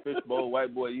cracker, fishbowl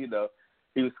white boy.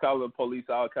 He was calling the police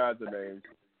all kinds of names.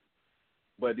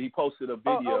 But he posted a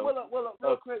video.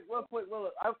 Real quick.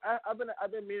 I've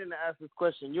been meaning to ask this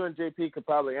question. You and JP could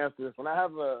probably answer this one. I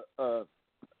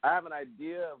have an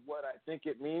idea of what I think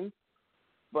it means,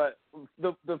 but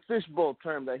the fishbowl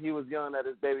term that he was yelling at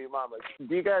his baby mama.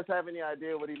 Do you guys have any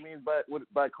idea what he means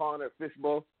by calling her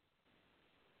fishbowl?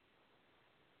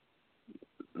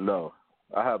 No,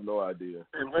 I have no idea.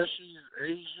 Unless she's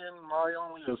Asian, my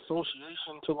only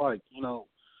association to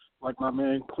like my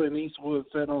man Clint Eastwood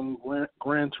said on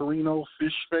Gran Torino,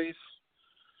 fish face.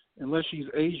 Unless she's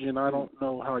Asian, I don't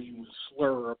know how you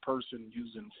slur a person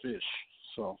using fish.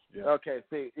 So, yeah. Okay,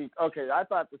 I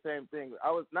thought the same thing. I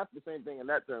was not the same thing in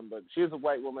that term, but she was a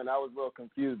white woman. I was a little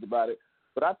confused about it.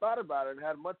 But I thought about it and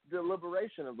had much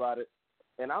deliberation about it.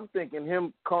 And I'm thinking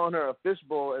him calling her a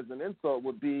fishbowl as an insult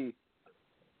would be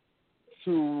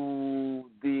to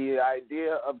the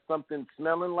idea of something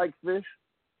smelling like fish.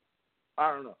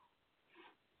 I don't know.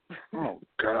 Oh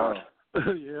God.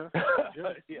 Yeah.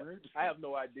 Yeah. I have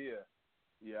no idea.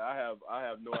 Yeah, I have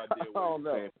no idea what Oh, he's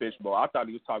no. saying fishbowl. I thought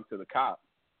he was talking to the cop.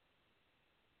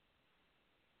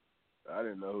 I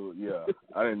didn't know who. Yeah,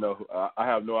 I didn't know. I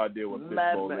have no idea what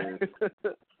fishbowl is.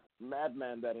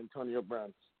 Madman, that Antonio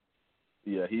Brown.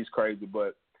 Yeah, he's crazy.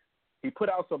 But he put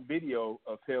out some video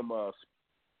of him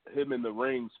in the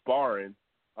ring sparring,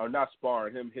 or not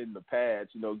sparring, him hitting the pads,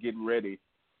 getting ready.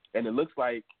 And it looks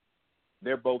like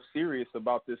they're both serious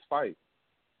about this fight.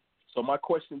 So my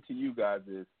question to you guys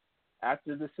is,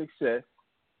 after the success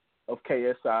of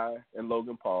KSI and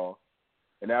Logan Paul,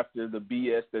 and after the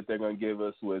BS that they're going to give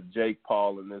us with Jake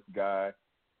Paul and this guy,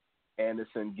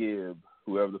 Anderson Gibb,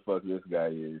 whoever the fuck this guy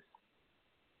is,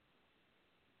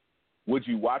 would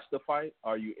you watch the fight?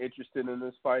 Are you interested in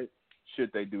this fight?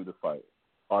 Should they do the fight?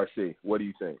 RC, what do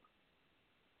you think?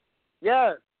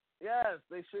 Yes,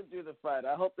 they should do the fight.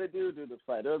 I hope they do the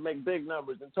fight. It would make big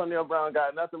numbers. Antonio Brown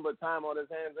got nothing but time on his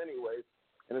hands anyways,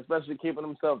 and especially keeping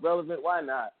himself relevant. Why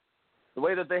not? The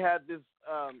way that they had this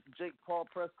Jake Paul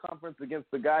press conference against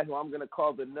the guy who I'm going to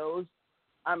call the Nose,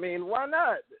 I mean, why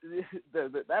not?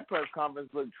 That press conference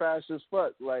looked trash as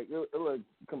fuck. Like, it looked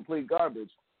complete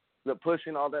garbage. The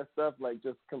pushing, all that stuff, like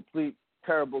just complete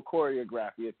terrible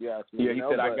choreography, if you ask me. Yeah, he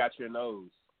said, I got your nose.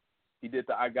 He did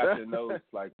the I got your nose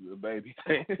like the baby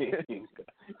thing.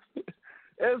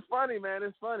 It's funny, man.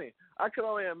 It's funny. I could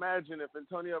only imagine if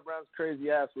Antonio Brown's crazy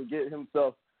ass would get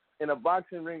himself in a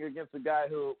boxing ring against a guy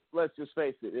who, let's just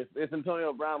face it, if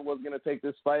Antonio Brown was going to take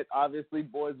this fight, obviously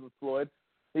boys with Floyd,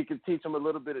 he could teach him a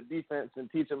little bit of defense and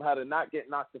teach him how to not get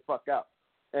knocked the fuck out.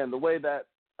 And the way that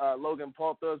Logan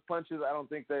Paul throws punches, I don't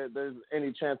think that there's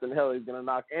any chance in hell he's going to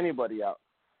knock anybody out.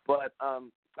 But,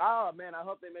 man, I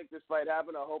hope they make this fight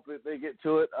happen. I hope that they get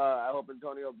to it. I hope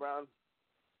Antonio Brown,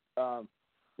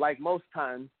 like most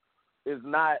times, is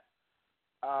not,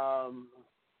 I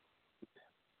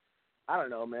don't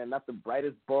know, man, not the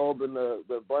brightest bulb in the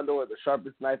bundle or the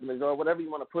sharpest knife in the drawer, whatever you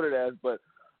want to put it as. But,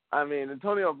 I mean,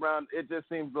 Antonio Brown, it just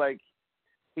seems like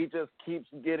he just keeps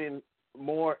getting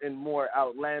more and more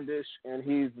outlandish, and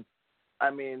I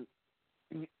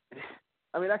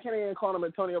can't even call him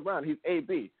Antonio Brown. He's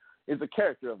AB. He's a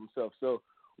character of himself. So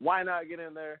why not get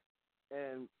in there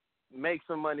and make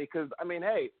some money? Because, I mean,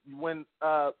 hey, when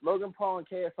Logan Paul and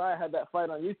KSI had that fight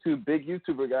on YouTube, big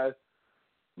YouTuber guys,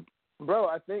 bro,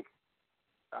 I think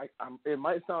it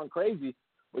might sound crazy,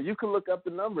 but you can look up the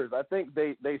numbers. I think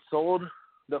they sold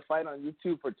the fight on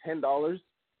YouTube for $10,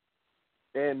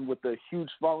 and with the huge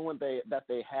following that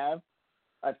they have,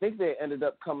 I think they ended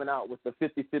up coming out with a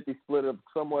 50-50 split of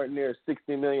somewhere near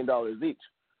 $60 million each.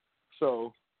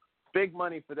 So big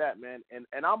money for that, man.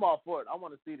 And I'm all for it. I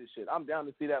want to see this shit. I'm down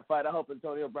to see that fight. I hope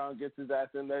Antonio Brown gets his ass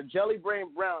in there. Jelly Brain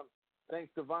Brown,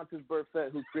 thanks to Vontaze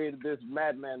Burfict, who created this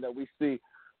madman that we see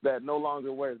that no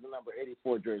longer wears the number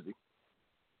 84 jersey.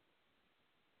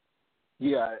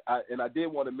 Yeah, I did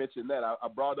want to mention that. I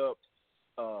brought up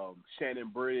Shannon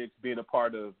Briggs being a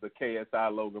part of the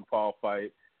KSI Logan Paul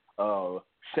fight,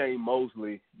 Shane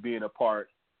Mosley being a part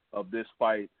of this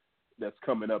fight that's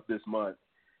coming up this month.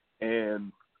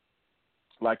 And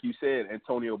like you said,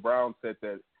 Antonio Brown said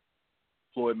that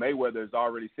Floyd Mayweather has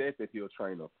already said that he'll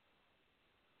train him.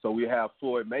 So we have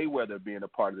Floyd Mayweather being a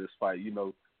part of this fight,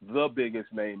 the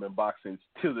biggest name in boxing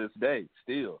to this day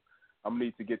still. I'm going to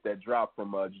need to get that drop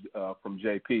from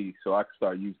JP so I can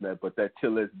start using that. But that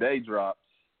till this day drop,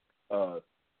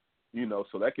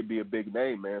 so that could be a big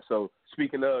name, man. So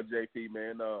speaking of JP,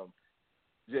 man,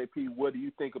 JP, what do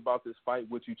you think about this fight?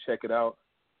 Would you check it out?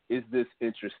 Is this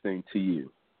interesting to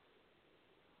you?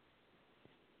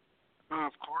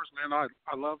 Of course, man.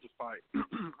 I love the fight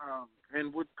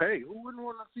and would pay. Who wouldn't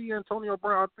want to see Antonio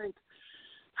Brown? I think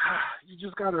you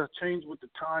just got to change with the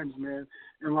times, man.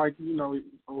 And like,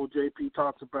 old JP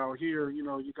talks about here,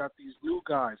 you got these new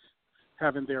guys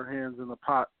having their hands in the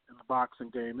pot in the boxing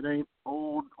game. It ain't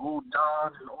old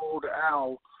Don and old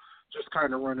Al just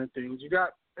kind of running things. You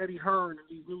got Eddie Hearn and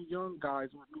these new young guys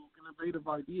with new innovative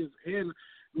ideas and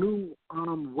new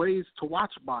ways to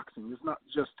watch boxing. It's not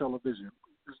just television.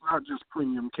 It's not just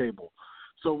premium cable.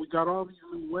 So we got all these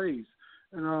new ways.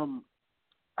 And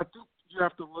I think you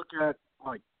have to look at,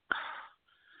 like,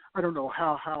 I don't know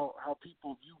how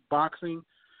people view boxing.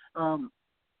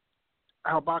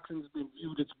 How boxing's been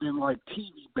viewed, it's been like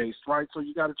TV-based, right? So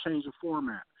you got to change the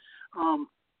format.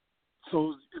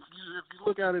 So if you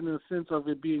look at it in the sense of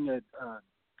it being a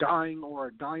dying or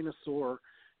a dinosaur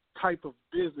type of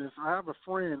business. I have a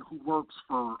friend who works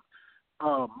for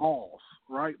malls,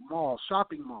 right?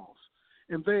 Shopping malls.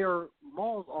 And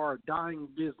malls are a dying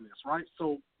business, right?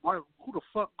 So why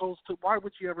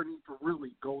would you ever need to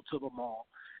really go to the mall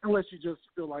unless you just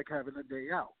feel like having a day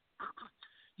out?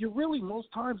 You really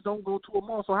most times don't go to a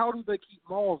mall. So how do they keep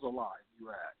malls alive, you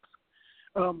ask?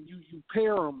 You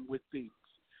pair them with things.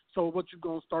 So what you're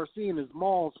going to start seeing is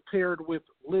malls paired with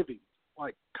living,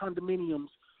 like condominiums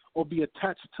will be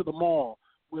attached to the mall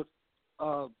with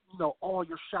all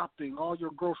your shopping, all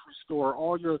your grocery store,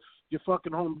 all your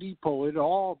fucking Home Depot. It'll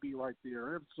all be right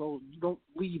there. And so you don't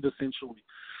leave, essentially.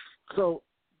 So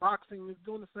boxing is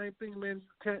doing the same thing, man.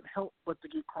 You can't help but to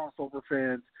get crossover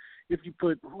fans if you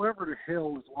put whoever the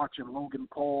hell is watching Logan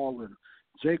Paul and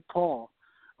Jake Paul.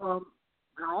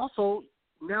 They're also,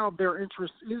 now their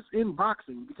interest is in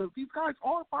boxing because these guys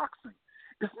are boxing.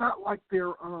 It's not like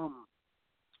they're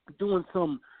doing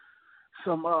some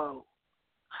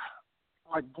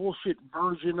like bullshit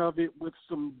version of it with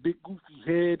some big goofy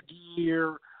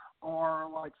headgear or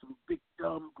like some big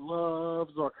dumb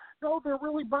gloves no, they're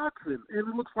really boxing, and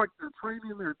it looks like they're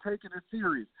training, they're taking it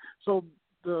serious. So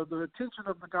the attention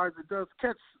of the guys that does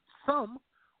catch some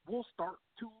will start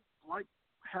to like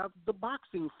have the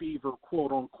boxing fever,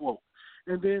 quote unquote,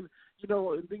 and then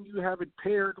you have it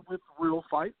paired with real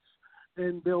fights,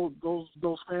 and those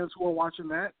fans who are watching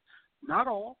that, not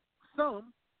all,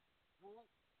 some will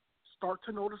start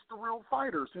to notice the real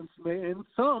fighters, and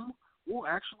some will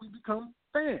actually become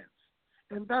fans.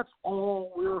 And that's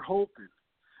all we're hoping.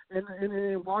 And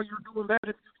while you're doing that,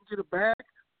 if you can get a bag,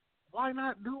 why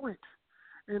not do it?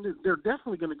 And they're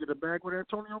definitely going to get a bag with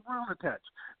Antonio Brown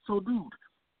attached. So, dude,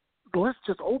 let's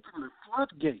just open the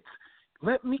floodgates.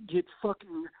 Let me get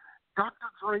fucking Dr.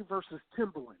 Dre versus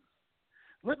Timbaland.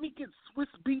 Let me get Swiss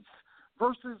Beats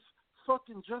versus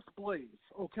fucking Just Blaze,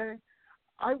 okay?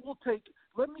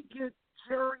 Let me get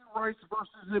Jerry Rice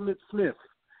versus Emmett Smith.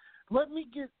 Let me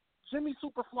get Jimmy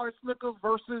Superfly Snuka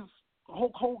versus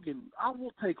Hulk Hogan. I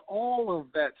will take all of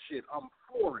that shit. I'm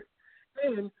for it.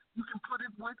 And you can put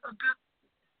it with a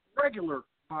good regular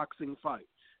boxing fight.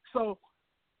 So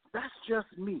that's just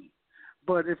me.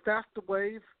 But if that's the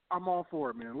wave, I'm all for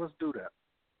it, man. Let's do that.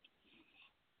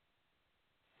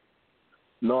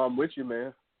 No, I'm with you,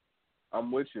 man.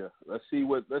 I'm with you. Let's see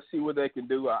what they can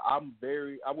do. I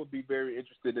would be very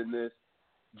interested in this.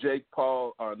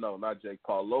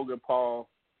 Logan Paul.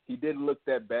 He didn't look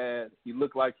that bad. He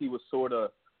looked like he was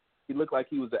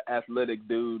an athletic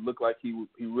dude. Looked like he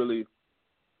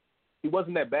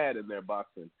wasn't that bad in their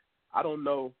boxing. I don't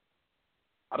know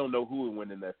who would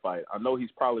win in that fight. I know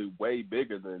he's probably way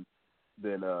bigger than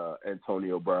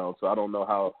Antonio Brown, so I don't know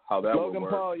how that would work. Logan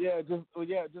Paul,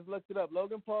 just looked it up.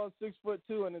 Logan Paul is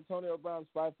 6'2" and Antonio Brown's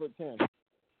 5'10".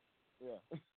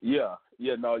 Yeah.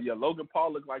 Logan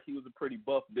Paul looked like he was a pretty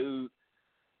buff dude.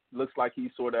 Looks like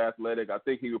he's sort of athletic. I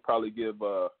think he would probably give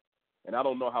and I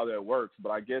don't know how that works, but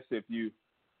I guess if you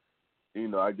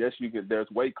could,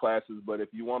 there's weight classes, but if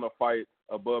you want to fight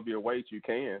above your weight, you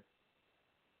can.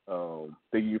 I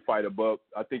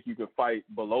think you can fight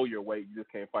below your weight. You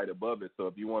just can't fight above it. So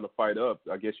if you want to fight up,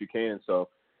 I guess you can. So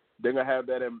they're going to have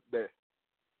that.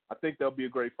 I think that'll be a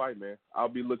great fight, man. I'll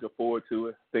be looking forward to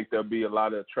it. I think there'll be a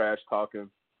lot of trash talking.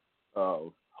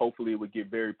 Hopefully it would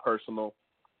get very personal.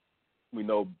 We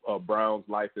know Brown's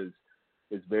life is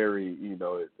very,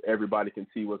 everybody can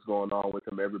see what's going on with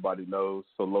him. Everybody knows.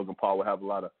 So Logan Paul will have a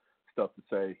lot of stuff to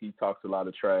say. He talks a lot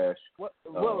of trash.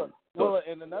 Willa,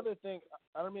 and another thing,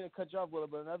 I don't mean to cut you off, Willa,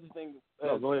 but another thing,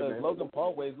 go ahead, man. Logan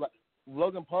Paul weighs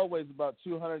about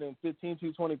 215,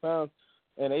 220 pounds,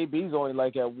 and AB's only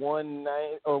like at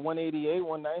 190 or 188,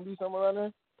 190, somewhere around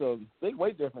there. So big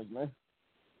weight difference, man.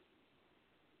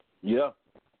 Yeah,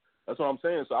 that's what I'm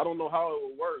saying. So I don't know how it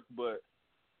will work, but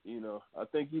I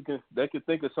think they could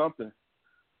think of something.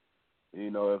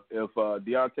 If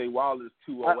Deontay Wilder's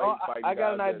 208 fighting, I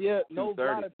got an idea. No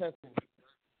body testing.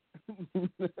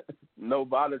 No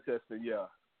body testing. Yeah.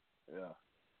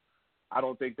 I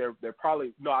don't think they're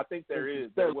probably no. I think there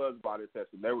was body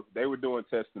testing. They were doing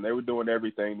testing. They were doing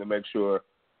everything to make sure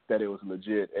that it was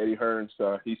legit. Eddie Hearns,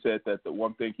 he said that the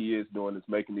one thing he is doing is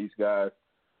making these guys,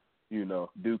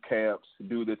 do camps,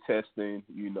 do the testing.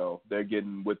 They're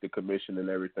getting with the commission and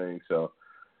everything. So,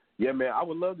 yeah, man, I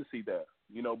would love to see that.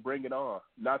 Bring it on.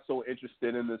 Not so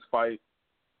interested in this fight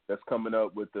that's coming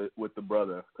up with the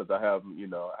brother because I have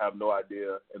no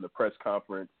idea. And the press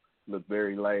conference looked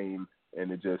very lame,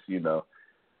 and it just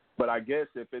But I guess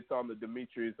if it's on the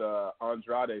Demetrius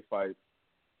Andrade fight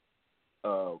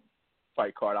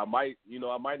card, I might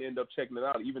end up checking it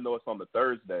out, even though it's on the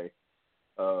Thursday.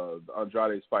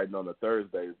 Andrade's fighting on a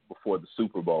Thursday before the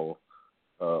Super Bowl.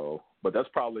 But that's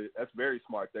very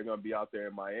smart. They're going to be out there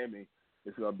in Miami.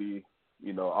 It's going to be,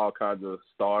 all kinds of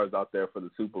stars out there for the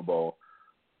Super Bowl.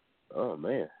 Oh,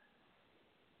 man.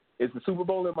 Is the Super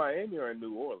Bowl in Miami or in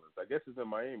New Orleans? I guess it's in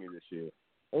Miami this year.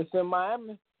 It's in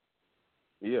Miami.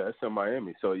 Yeah, it's in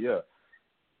Miami. So, yeah.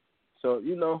 So,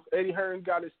 Eddie Hearn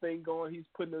got his thing going. He's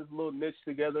putting his little niche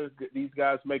together. These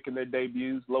guys making their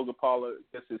debuts. Logan Paul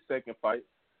gets his second fight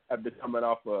after coming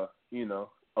off a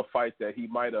fight that he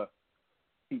might have,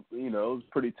 it was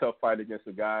a pretty tough fight against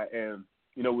a guy. And,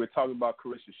 we're talking about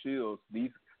Clarissa Shields.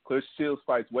 Clarissa Shields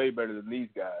fights way better than these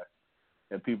guys.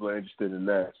 And people are interested in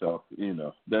that. So,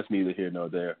 that's neither here nor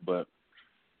there. But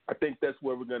I think that's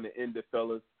where we're going to end it,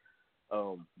 fellas.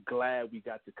 Glad we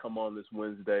got to come on this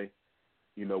Wednesday.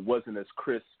 Wasn't as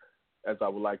crisp as I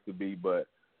would like to be, but,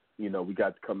 we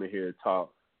got to come in here and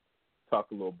talk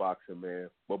a little boxing, man.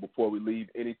 But before we leave,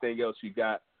 anything else you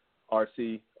got,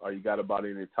 RC, or you got about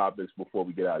any topics before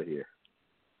we get out of here?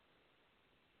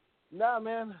 Nah,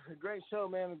 man, great show,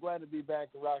 man. I'm glad to be back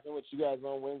and rocking with you guys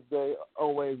on Wednesday.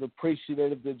 Always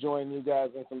appreciative to join you guys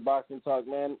in some boxing talk,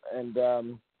 man. And,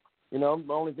 the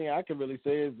only thing I can really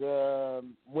say is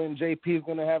when JP is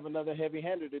going to have another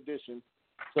heavy-handed edition.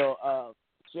 So,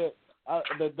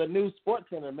 the new Sports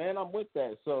Center, man, I'm with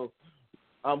that. So,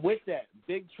 I'm with that.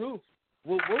 Big truth.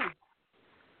 Woo woo.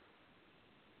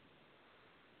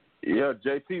 Yeah,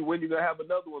 JP, when you gonna have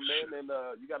another one, man? And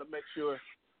you got to make sure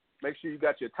you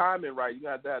got your timing right. You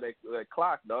got to have that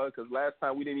clock, dog. Because last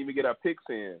time we didn't even get our picks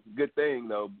in. Good thing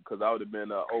though, because I would have been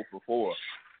 0 for 4.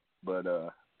 But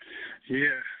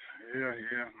yeah,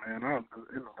 man.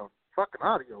 The fucking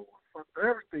audio,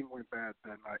 everything went bad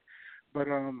that night. But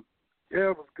yeah,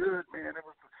 it was good, man.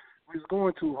 We was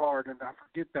going too hard, and I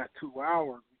forget that 2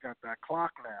 hours. We got that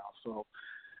clock now. So,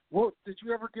 what did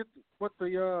you ever get? What the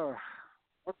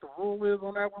rule is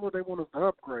on that one? They want us to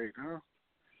upgrade, huh?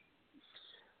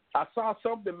 I saw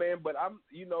something, man, but I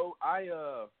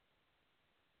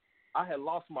had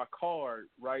lost my card,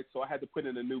 right? So I had to put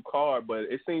in a new card. But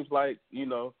it seems like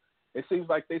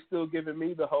they still giving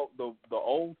me the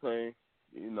old thing,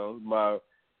 you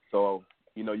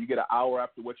get an hour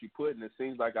after what you put, and it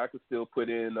seems like I could still put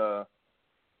in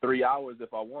 3 hours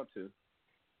if I want to.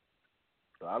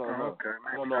 So I don't know. Okay,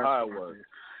 I don't know how it works.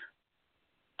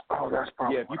 Oh, that's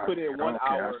probably if you put in 1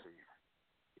 hour.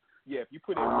 Yeah, if you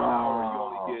put in 1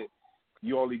 hour,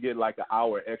 you only get like an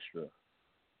hour extra.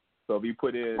 So if you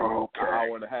put in an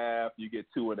hour and a half, you get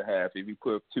 2.5. If you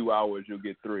put 2 hours, you'll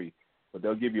get 3. But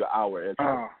they'll give you an hour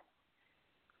extra.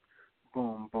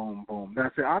 Boom, boom, boom.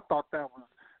 That's it. I thought that was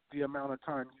the amount of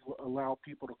time you allow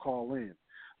people to call in.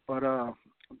 But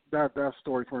that's a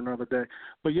story for another day.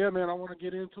 But, yeah, man, I want to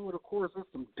get into it. Of course, there's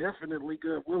some definitely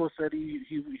good. Willis said he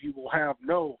will have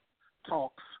no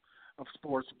talks of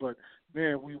sports, but,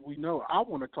 man, we know. I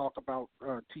want to talk about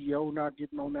T.O. not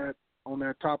getting on that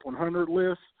top 100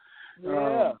 list.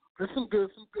 Yeah. There's some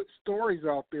good stories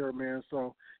out there, man.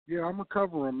 So, yeah, I'm going to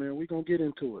cover them, man. We're going to get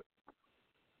into it.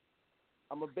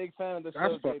 I'm a big fan of the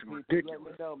That's show, fucking JP. ridiculous.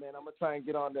 Let me know, man. I'm gonna try and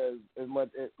get on there as much.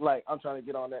 I'm trying to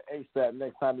get on there ASAP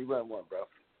next time you run one, bro.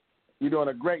 You're doing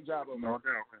a great job over No doubt,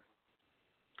 man.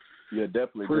 Yeah,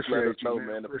 definitely. Appreciate just let us you, know, man.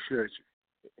 man. Appreciate you.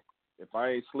 If I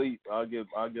ain't sleep, I'll get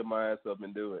my ass up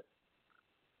and do it.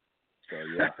 So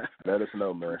yeah, let us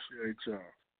know, man. Appreciate y'all.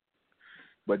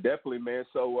 But definitely, man.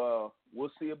 So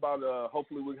we'll see about.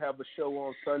 Hopefully, we'll have a show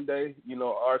on Sunday.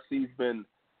 RC's been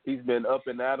up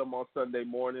and at 'em on Sunday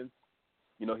mornings.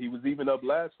 He was even up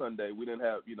last Sunday. We didn't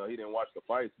have, he didn't watch the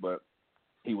fights, but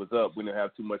he was up. We didn't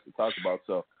have too much to talk about.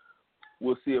 So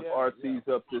we'll see if RC's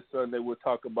up this Sunday. We'll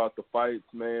talk about the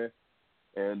fights, man.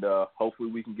 And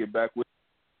hopefully we can get back with.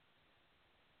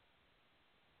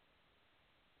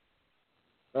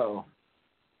 Uh-oh.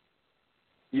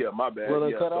 Yeah, my bad. Will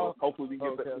it yeah, cut so off? hopefully we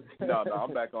get back. Okay. No,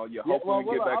 I'm back on. Yeah, hopefully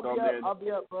we get back on there. I'll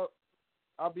be up, bro.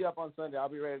 I'll be up on Sunday. I'll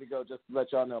be ready to go. Just to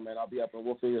let y'all know, man. I'll be up and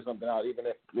we'll figure something out. Even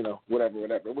if whatever.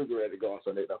 We'll be ready to go on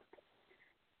Sunday, though.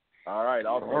 All right.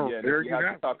 Also, If you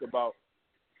have to talk about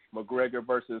McGregor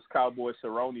versus Cowboy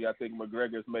Cerrone. I think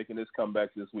McGregor's making his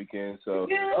comeback this weekend. So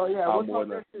we'll talk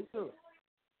that shit too.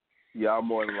 Yeah, I'm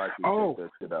more than likely to check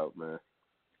that shit out, man.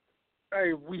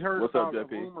 Hey, we heard What's about up,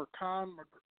 the JP? rumor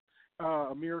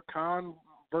Amir Khan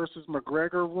versus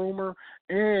McGregor rumor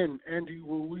and Andy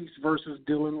Ruiz versus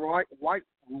Dylan White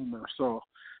rumor. So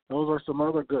those are some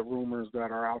other good rumors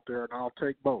that are out there, and I'll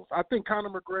take both. I think Conor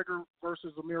McGregor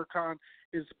versus Amir Khan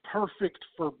is perfect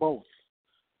for both.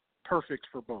 Perfect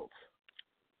for both.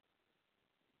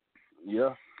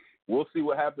 Yeah. We'll see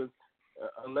what happens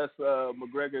unless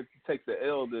McGregor takes the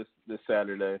L this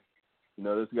Saturday. You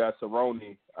know, this guy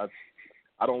Cerrone,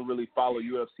 I don't really follow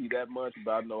UFC that much,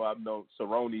 but I've known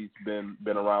Cerrone's been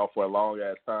around for a long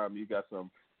ass time. He got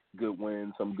some good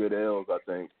wins, some good L's. I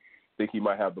think he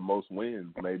might have the most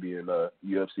wins maybe in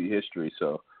UFC history.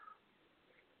 So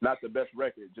not the best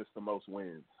record, just the most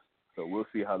wins. So we'll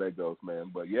see how that goes,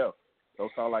 man. But yeah, those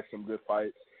sound like some good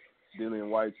fights. Dillian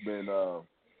White's been,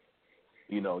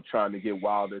 trying to get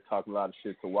Wilder, talking a lot of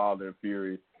shit to Wilder and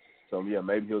Fury. So yeah,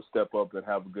 maybe he'll step up and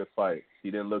have a good fight.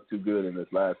 He didn't look too good in his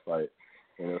last fight.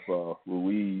 And if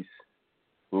Ruiz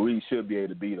should be able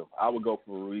to beat him, I would go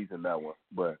for Ruiz in that one.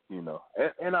 But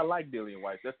and I like Dillian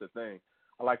White. That's the thing.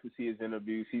 I like to see his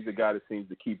interviews. He's a guy that seems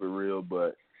to keep it real,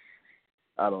 but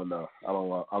I don't know. I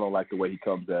don't like the way he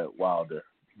comes at Wilder.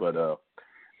 But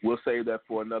we'll save that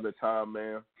for another time,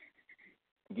 man.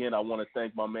 Again, I want to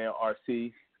thank my man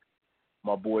RC,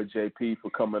 my boy JP for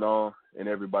coming on, and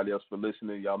everybody else for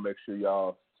listening. Y'all make sure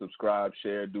y'all subscribe,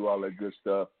 share, do all that good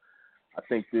stuff. I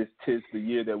think this tis the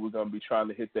year that we're gonna be trying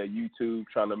to hit that YouTube,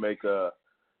 trying to make a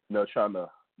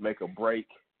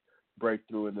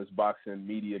breakthrough in this boxing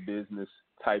media business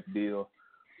type deal.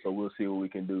 So we'll see what we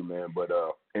can do, man. But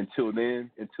until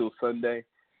then, until Sunday,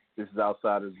 this is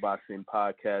Outsiders Boxing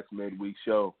Podcast midweek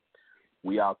show.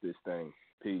 We out this thing.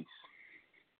 Peace.